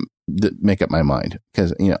 I can't make up my mind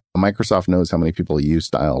because, Microsoft knows how many people use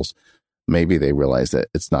styles. Maybe they realize that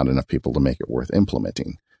it's not enough people to make it worth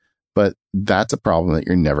implementing. But that's a problem that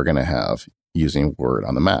you're never going to have using Word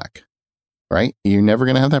on the Mac, right? You're never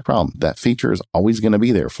going to have that problem. That feature is always going to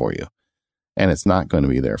be there for you. And it's not going to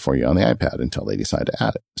be there for you on the iPad until they decide to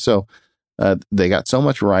add it. So they got so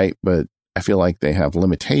much right, but I feel like they have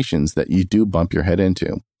limitations that you do bump your head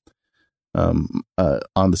into. On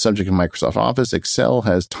the subject of Microsoft Office, Excel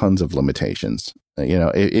has tons of limitations.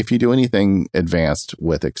 If you do anything advanced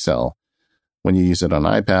with Excel, when you use it on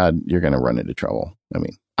iPad, you're going to run into trouble.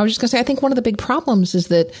 I was just going to say, I think one of the big problems is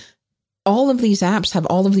that all of these apps have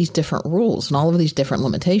all of these different rules and all of these different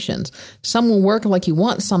limitations. Some will work like you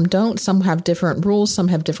want, some don't. Some have different rules, some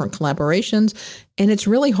have different collaborations. And it's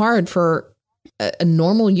really hard for a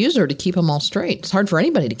normal user to keep them all straight. It's hard for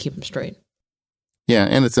anybody to keep them straight. Yeah,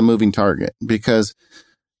 and it's a moving target because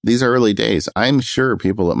these are early days. I'm sure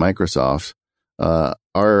people at Microsoft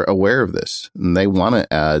are aware of this and they want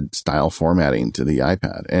to add style formatting to the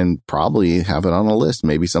iPad and probably have it on a list.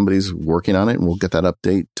 Maybe somebody's working on it and we'll get that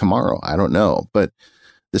update tomorrow. I don't know, but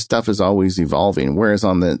this stuff is always evolving. Whereas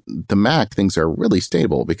on the Mac, things are really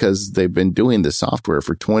stable because they've been doing this software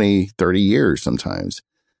for 20, 30 years sometimes.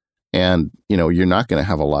 And, you're not going to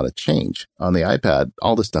have a lot of change. On the iPad,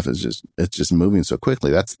 all this stuff is just moving so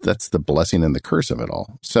quickly. That's the blessing and the curse of it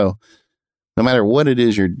all. So no matter what it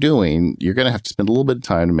is you're doing, you're going to have to spend a little bit of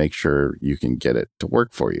time to make sure you can get it to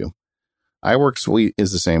work for you. iWork Suite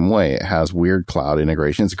is the same way. It has weird cloud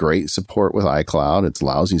integrations, great support with iCloud. It's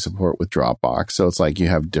lousy support with Dropbox. So it's like you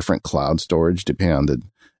have different cloud storage depending on the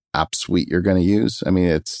app suite you're going to use.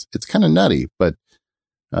 It's kind of nutty, but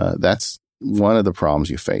that's one of the problems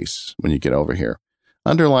you face when you get over here.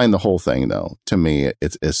 Underlying the whole thing, though, to me,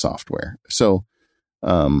 it's software. So,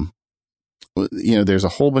 there's a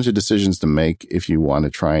whole bunch of decisions to make if you want to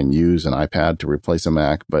try and use an iPad to replace a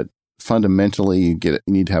Mac, but fundamentally, you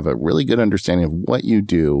need to have a really good understanding of what you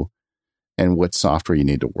do and what software you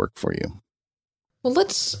need to work for you. Well,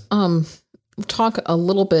 let's talk a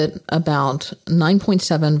little bit about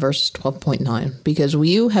 9.7 versus 12.9, because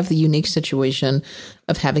you have the unique situation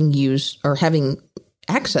of having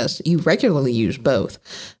access. You regularly use both.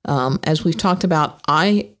 As we've talked about,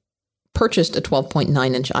 I purchased a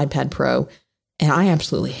 12.9-inch iPad Pro, and I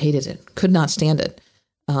absolutely hated it. Could not stand it.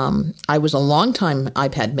 I was a longtime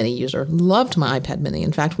iPad mini user, loved my iPad mini.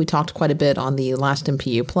 In fact, we talked quite a bit on the last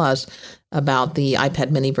MPU Plus about the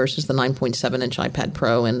iPad mini versus the 9.7-inch iPad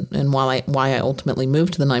Pro and why I ultimately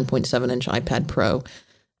moved to the 9.7-inch iPad Pro.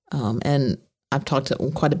 And I've talked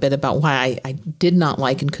quite a bit about why I did not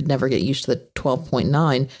like and could never get used to the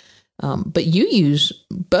 12.9. But you use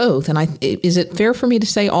both. And is it fair for me to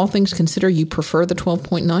say, all things considered, you prefer the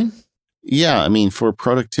 12.9? Yeah, I mean, for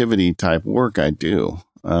productivity type work, I do.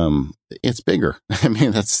 It's bigger. I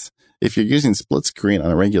mean, if you're using split screen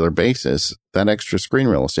on a regular basis, that extra screen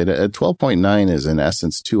real estate at 12.9 is in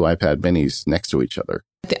essence 2 iPad minis next to each other.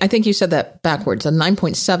 I think you said that backwards. A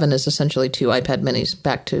 9.7 is essentially 2 iPad minis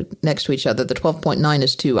next to each other. The 12.9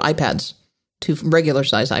 is 2 iPads, 2 regular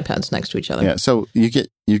size iPads next to each other. Yeah. So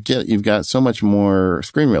you've got so much more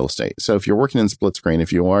screen real estate. So if you're working in split screen,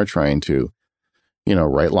 if you are trying to,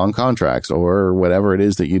 write long contracts or whatever it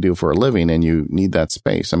is that you do for a living and you need that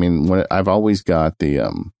space. I mean, I've always got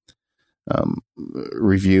the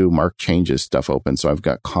review mark changes stuff open. So I've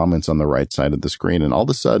got comments on the right side of the screen, and all of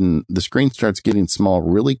a sudden the screen starts getting small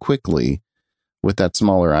really quickly with that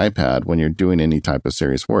smaller iPad when you're doing any type of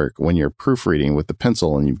serious work. When you're proofreading with the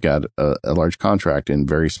pencil and you've got a large contract in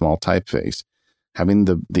very small typeface, having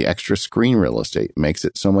the extra screen real estate makes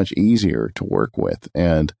it so much easier to work with.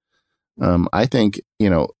 And I think,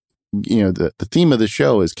 the theme of the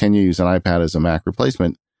show is, can you use an iPad as a Mac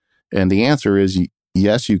replacement? And the answer is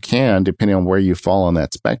yes, you can, depending on where you fall on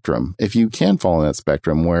that spectrum. If you can fall on that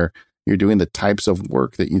spectrum where you're doing the types of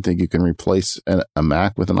work that you think you can replace a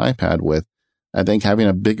Mac with an iPad with, I think having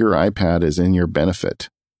a bigger iPad is in your benefit.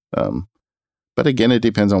 But again, it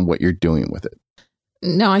depends on what you're doing with it.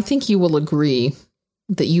 Now, I think you will agree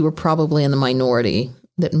that you were probably in the minority,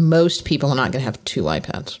 that most people are not going to have 2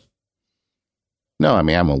 iPads. No, I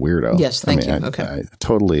mean, I'm a weirdo. Yes, thank you. Okay. I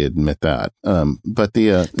totally admit that. But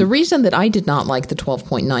the reason that I did not like the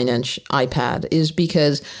 12.9-inch iPad is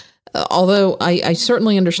because although I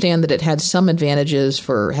certainly understand that it had some advantages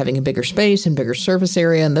for having a bigger space and bigger surface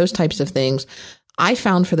area and those types of things, I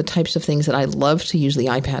found for the types of things that I love to use the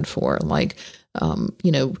iPad for, like,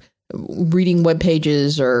 reading web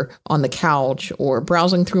pages or on the couch or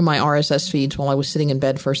browsing through my RSS feeds while I was sitting in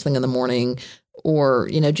bed first thing in the morning, or,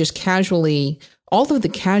 just casually, all of the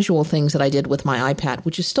casual things that I did with my iPad,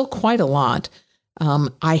 which is still quite a lot.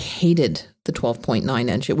 I hated the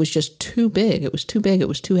 12.9-inch. It was just too big. It was too big. It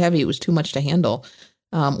was too heavy. It was too much to handle.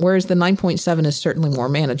 Whereas the 9.7 is certainly more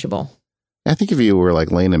manageable. I think if you were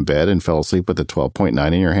like laying in bed and fell asleep with the 12.9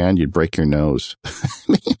 in your hand, you'd break your nose.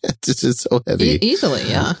 It's just so heavy. Easily,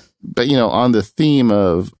 yeah. But, on the theme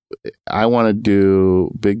of, I want to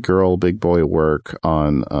do big girl, big boy work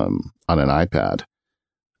on an iPad.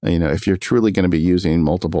 If you're truly going to be using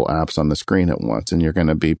multiple apps on the screen at once and you're going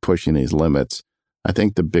to be pushing these limits, I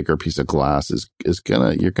think the bigger piece of glass you're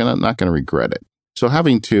not going to regret it. So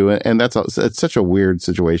having 2, and it's such a weird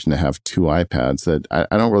situation to have 2 iPads that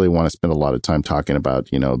I don't really want to spend a lot of time talking about,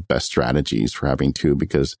 best strategies for having 2,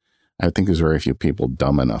 because I think there's very few people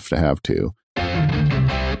dumb enough to have 2.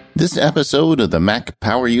 This episode of the Mac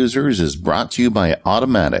Power Users is brought to you by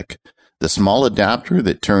Automatic, the small adapter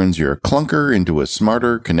that turns your clunker into a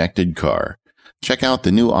smarter connected car. Check out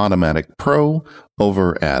the new Automatic Pro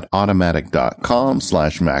over at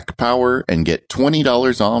automatic.com/MacPower and get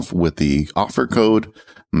 $20 off with the offer code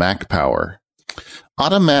MacPower.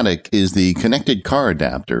 Automatic is the connected car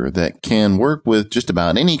adapter that can work with just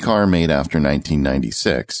about any car made after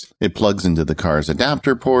 1996. It plugs into the car's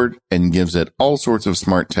adapter port and gives it all sorts of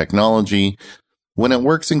smart technology when it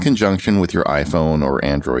works in conjunction with your iPhone or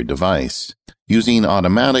Android device. Using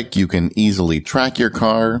Automatic, you can easily track your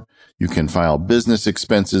car, you can file business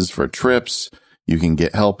expenses for trips, you can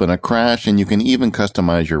get help in a crash, and you can even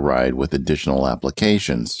customize your ride with additional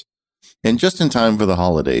applications. And just in time for the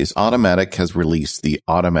holidays, Automatic has released the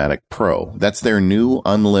Automatic Pro. That's their new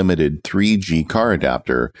unlimited 3G car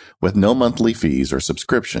adapter with no monthly fees or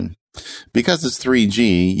subscription. Because it's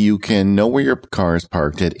 3G, you can know where your car is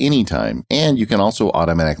parked at any time, and you can also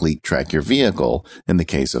automatically track your vehicle in the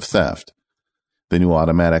case of theft. The new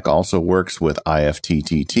Automatic also works with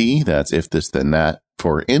IFTTT, that's if this then that,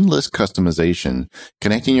 for endless customization,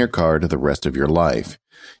 connecting your car to the rest of your life.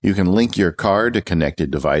 You can link your car to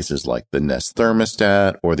connected devices like the Nest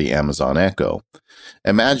thermostat or the Amazon Echo.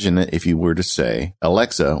 Imagine if you were to say,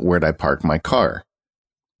 Alexa, where'd I park my car?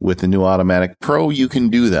 With the new Automatic Pro, you can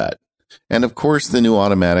do that. And of course, the new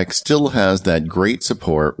Automatic still has that great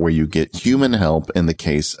support where you get human help in the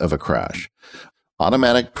case of a crash.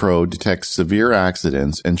 Automatic Pro detects severe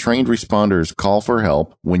accidents and trained responders call for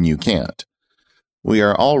help when you can't. We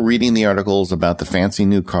are all reading the articles about the fancy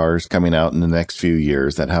new cars coming out in the next few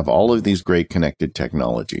years that have all of these great connected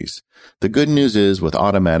technologies. The good news is with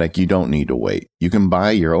Automatic, you don't need to wait. You can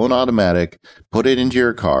buy your own Automatic, put it into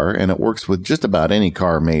your car, and it works with just about any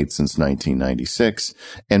car made since 1996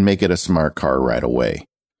 and make it a smart car right away.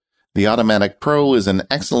 The Automatic Pro is an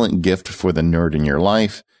excellent gift for the nerd in your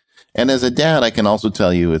life. And as a dad, I can also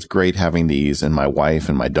tell you it's great having these in my wife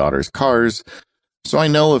and my daughter's cars. So I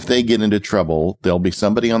know if they get into trouble, there'll be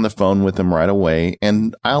somebody on the phone with them right away,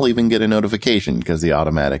 and I'll even get a notification because the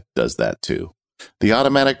Automatic does that too. The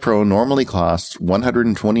Automatic Pro normally costs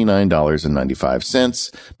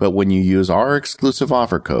 $129.95, but when you use our exclusive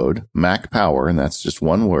offer code, MacPower, and that's just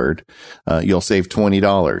one word, you'll save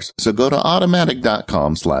 $20. So go to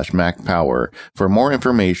automatic.com/MacPower for more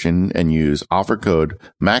information and use offer code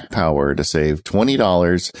MacPower to save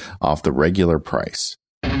 $20 off the regular price.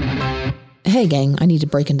 Hey gang, I need to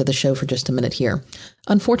break into the show for just a minute here.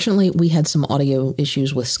 Unfortunately, we had some audio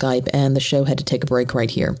issues with Skype and the show had to take a break right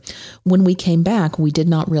here. When we came back, we did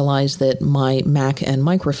not realize that my Mac and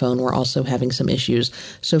microphone were also having some issues.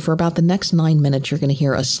 So for about the next 9 minutes, you're going to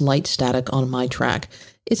hear a slight static on my track.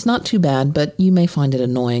 It's not too bad, but you may find it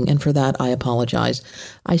annoying, and for that, I apologize.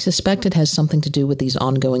 I suspect it has something to do with these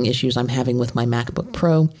ongoing issues I'm having with my MacBook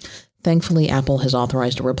Pro. Thankfully, Apple has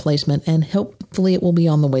authorized a replacement, and hopefully it will be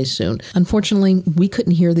on the way soon. Unfortunately, we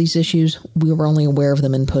couldn't hear these issues. We were only aware of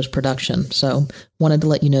them in post-production, so wanted to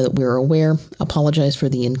let you know that we were aware, apologize for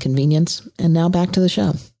the inconvenience, and now back to the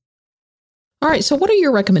show. All right, so what are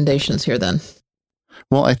your recommendations here then?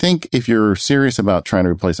 Well, I think if you're serious about trying to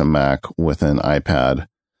replace a Mac with an iPad,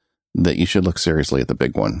 that you should look seriously at the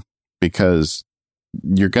big one, because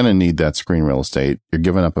you're going to need that screen real estate. You're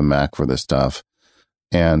giving up a Mac for this stuff.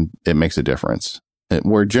 And it makes a difference.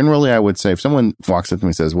 Where generally I would say, if someone walks up to me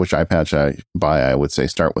and says, which iPad should I buy? I would say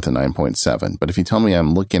start with a 9.7. But if you tell me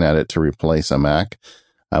I'm looking at it to replace a Mac,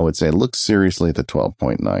 I would say look seriously at the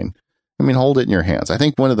 12.9. I mean, hold it in your hands. I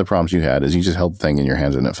think one of the problems you had is you just held the thing in your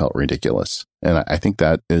hands and it felt ridiculous. And I think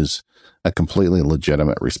that is a completely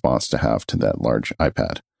legitimate response to have to that large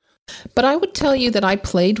iPad. But I would tell you that I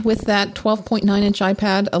played with that 12.9-inch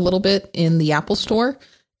iPad a little bit in the Apple Store.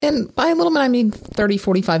 And by a little bit, I mean 30,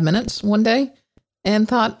 45 minutes one day, and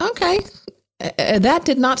thought, okay, that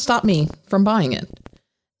did not stop me from buying it.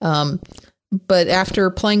 But after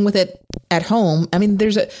playing with it at home, I mean,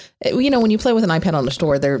 there's when you play with an iPad on the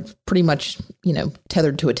store, they're pretty much,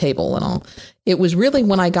 tethered to a table and all. It was really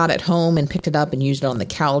when I got it home and picked it up and used it on the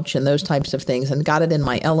couch and those types of things and got it in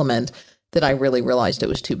my element that I really realized it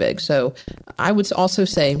was too big. So I would also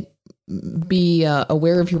say be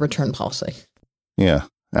aware of your return policy. Yeah.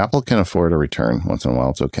 Apple can afford a return once in a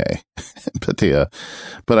while. It's okay.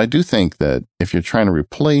 But I do think that if you're trying to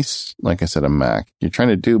replace, like I said, a Mac, you're trying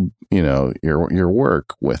to do, your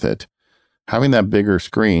work with it, having that bigger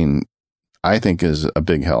screen, I think is a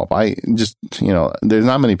big help. I just, there's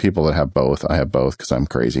not many people that have both. I have both because I'm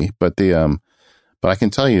crazy, but I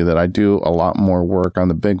can tell you that I do a lot more work on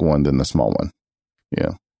the big one than the small one.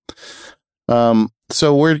 Yeah.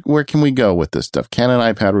 So where can we go with this stuff? Can an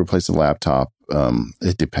iPad replace a laptop?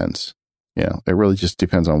 It depends. It really just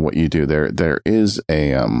depends on what you do. There is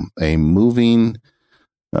a moving,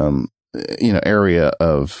 area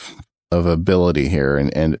of ability here.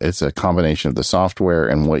 And it's a combination of the software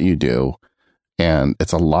and what you do. And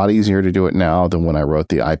it's a lot easier to do it now than when I wrote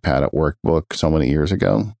the iPad at Work book so many years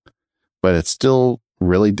ago. But it's still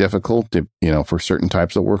really difficult to, for certain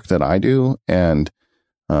types of work that I do. And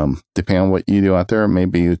depending on what you do out there,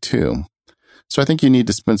 maybe you too. So I think you need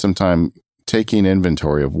to spend some time taking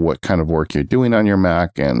inventory of what kind of work you're doing on your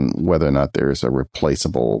Mac and whether or not there's a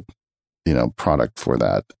replaceable, product for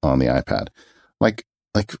that on the iPad. Like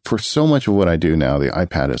for so much of what I do now, the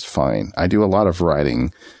iPad is fine. I do a lot of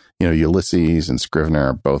writing, Ulysses and Scrivener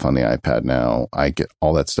are both on the iPad now. I get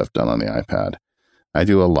all that stuff done on the iPad. I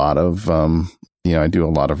do a lot of,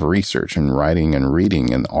 research and writing and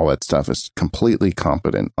reading, and all that stuff is completely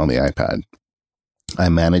competent on the iPad. I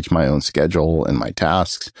manage my own schedule and my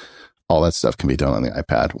tasks. All that stuff can be done on the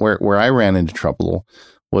iPad. Where I ran into trouble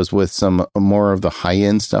was with some more of the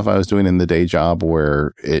high-end stuff I was doing in the day job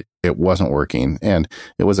where it wasn't working. And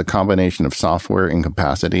it was a combination of software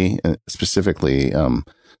incapacity, specifically some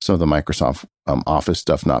of the Microsoft Office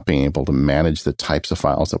stuff not being able to manage the types of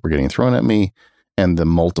files that were getting thrown at me. And the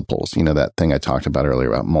multiples, that thing I talked about earlier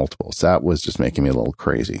about multiples, that was just making me a little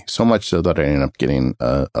crazy. So much so that I ended up getting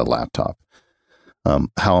a laptop.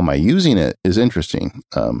 How am I using it is interesting.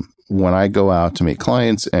 When I go out to meet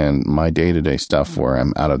clients and my day-to-day stuff where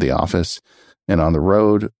I'm out of the office and on the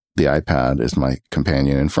road, the iPad is my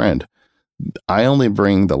companion and friend. I only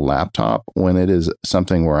bring the laptop when it is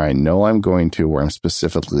something where I know I'm where I'm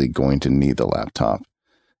specifically going to need the laptop.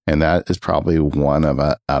 And that is probably one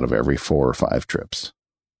out of every 4 or 5 trips.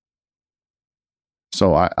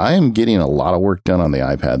 So I am getting a lot of work done on the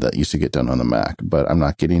iPad that used to get done on the Mac, but I'm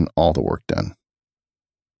not getting all the work done.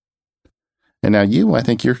 And now I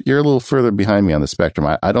think you're a little further behind me on the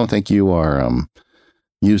spectrum. I don't think you are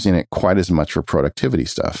using it quite as much for productivity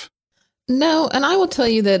stuff. No, and I will tell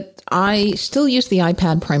you that I still use the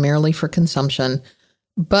iPad primarily for consumption,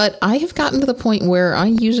 but I have gotten to the point where I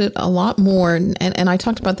use it a lot more, and I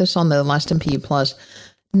talked about this on the last MPU Plus.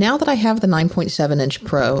 Now that I have the 9.7-inch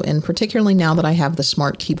Pro, and particularly now that I have the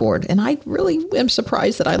Smart Keyboard, and I really am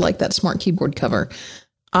surprised that I like that Smart Keyboard cover.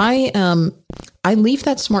 I leave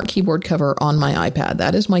that Smart Keyboard cover on my iPad.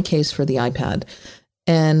 That is my case for the iPad.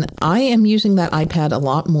 And I am using that iPad a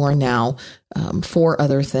lot more now for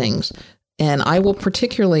other things. And I will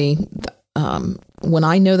particularly, when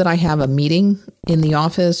I know that I have a meeting in the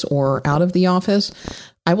office or out of the office,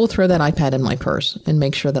 I will throw that iPad in my purse and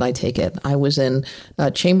make sure that I take it. I was in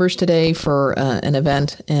Chambers today for an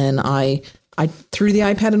event, and I threw the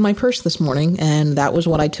iPad in my purse this morning, and that was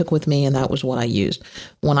what I took with me, and that was what I used.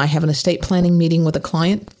 When I have an estate planning meeting with a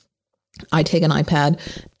client, I take an iPad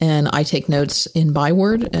and I take notes in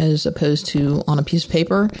Byword as opposed to on a piece of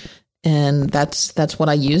paper. And that's what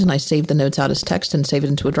I use. And I save the notes out as text and save it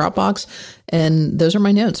into a Dropbox. And those are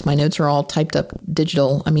my notes. My notes are all typed up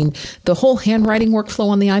digital. I mean, the whole handwriting workflow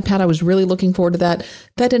on the iPad, I was really looking forward to that.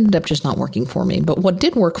 That ended up just not working for me. But what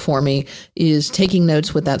did work for me is taking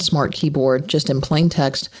notes with that Smart Keyboard just in plain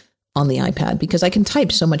text on the iPad, because I can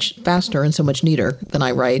type so much faster and so much neater than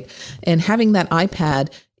I write. And having that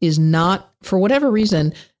iPad is not, for whatever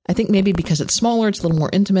reason, I think maybe because it's smaller, it's a little more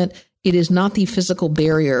intimate. It is not the physical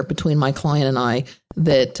barrier between my client and I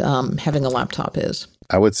that having a laptop is.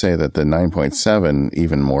 I would say that the 9.7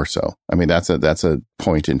 even more so. I mean, that's a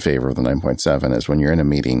point in favor of the 9.7 is when you're in a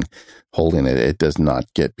meeting holding it, it does not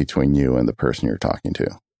get between you and the person you're talking to.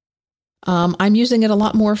 I'm using it a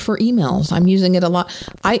lot more for emails. I'm using it a lot.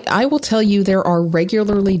 I will tell you, there are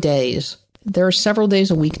several days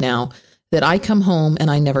a week now that I come home and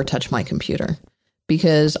I never touch my computer.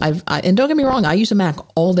 Because and don't get me wrong, I use a Mac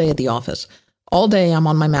all day at the office. All day, I'm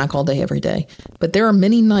on my Mac all day, every day. But there are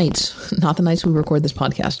many nights, not the nights we record this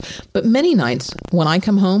podcast, but many nights when I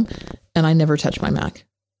come home and I never touch my Mac.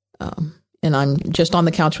 And I'm just on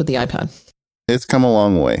the couch with the iPad. It's come a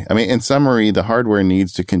long way. I mean, in summary, the hardware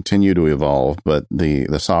needs to continue to evolve, but the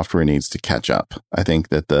software needs to catch up. I think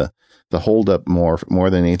that the holdup more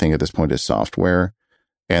than anything at this point is software.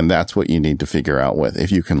 And that's what you need to figure out if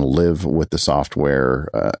you can live with the software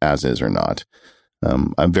as is or not.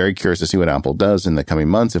 I'm very curious to see what Apple does in the coming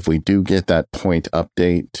months. If we do get that point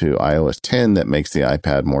update to iOS 10 that makes the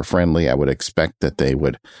iPad more friendly, I would expect that they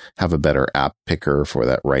would have a better app picker for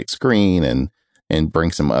that right screen and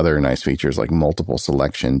bring some other nice features like multiple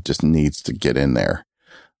selection. Just needs to get in there.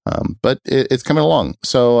 But it's coming along.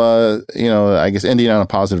 So, I guess ending on a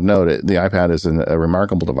positive note, the iPad is a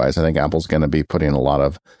remarkable device. I think Apple's going to be putting a lot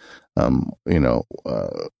of,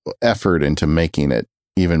 effort into making it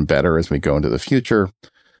even better as we go into the future.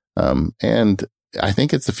 And I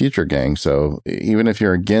think it's the future, gang. So even if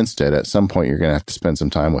you're against it, at some point, you're going to have to spend some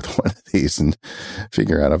time with one of these and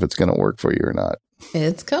figure out if it's going to work for you or not.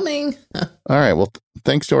 It's coming. All right. Well,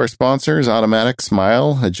 thanks to our sponsors, Automatic,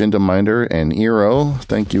 Smile, Agenda Minder, and Eero.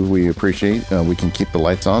 Thank you. We appreciate we can keep the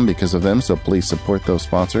lights on because of them. So please support those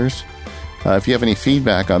sponsors. If you have any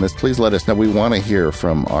feedback on this, please let us know. We want to hear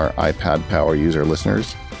from our iPad Power user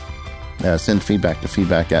listeners. Send feedback to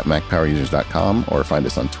feedback@macpowerusers.com or find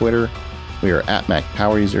us on Twitter. We are at Mac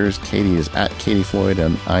Power Users. Katie is at Katie Floyd,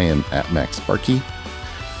 and I am at Mac Sparky.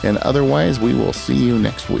 And otherwise, we will see you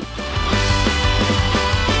next week.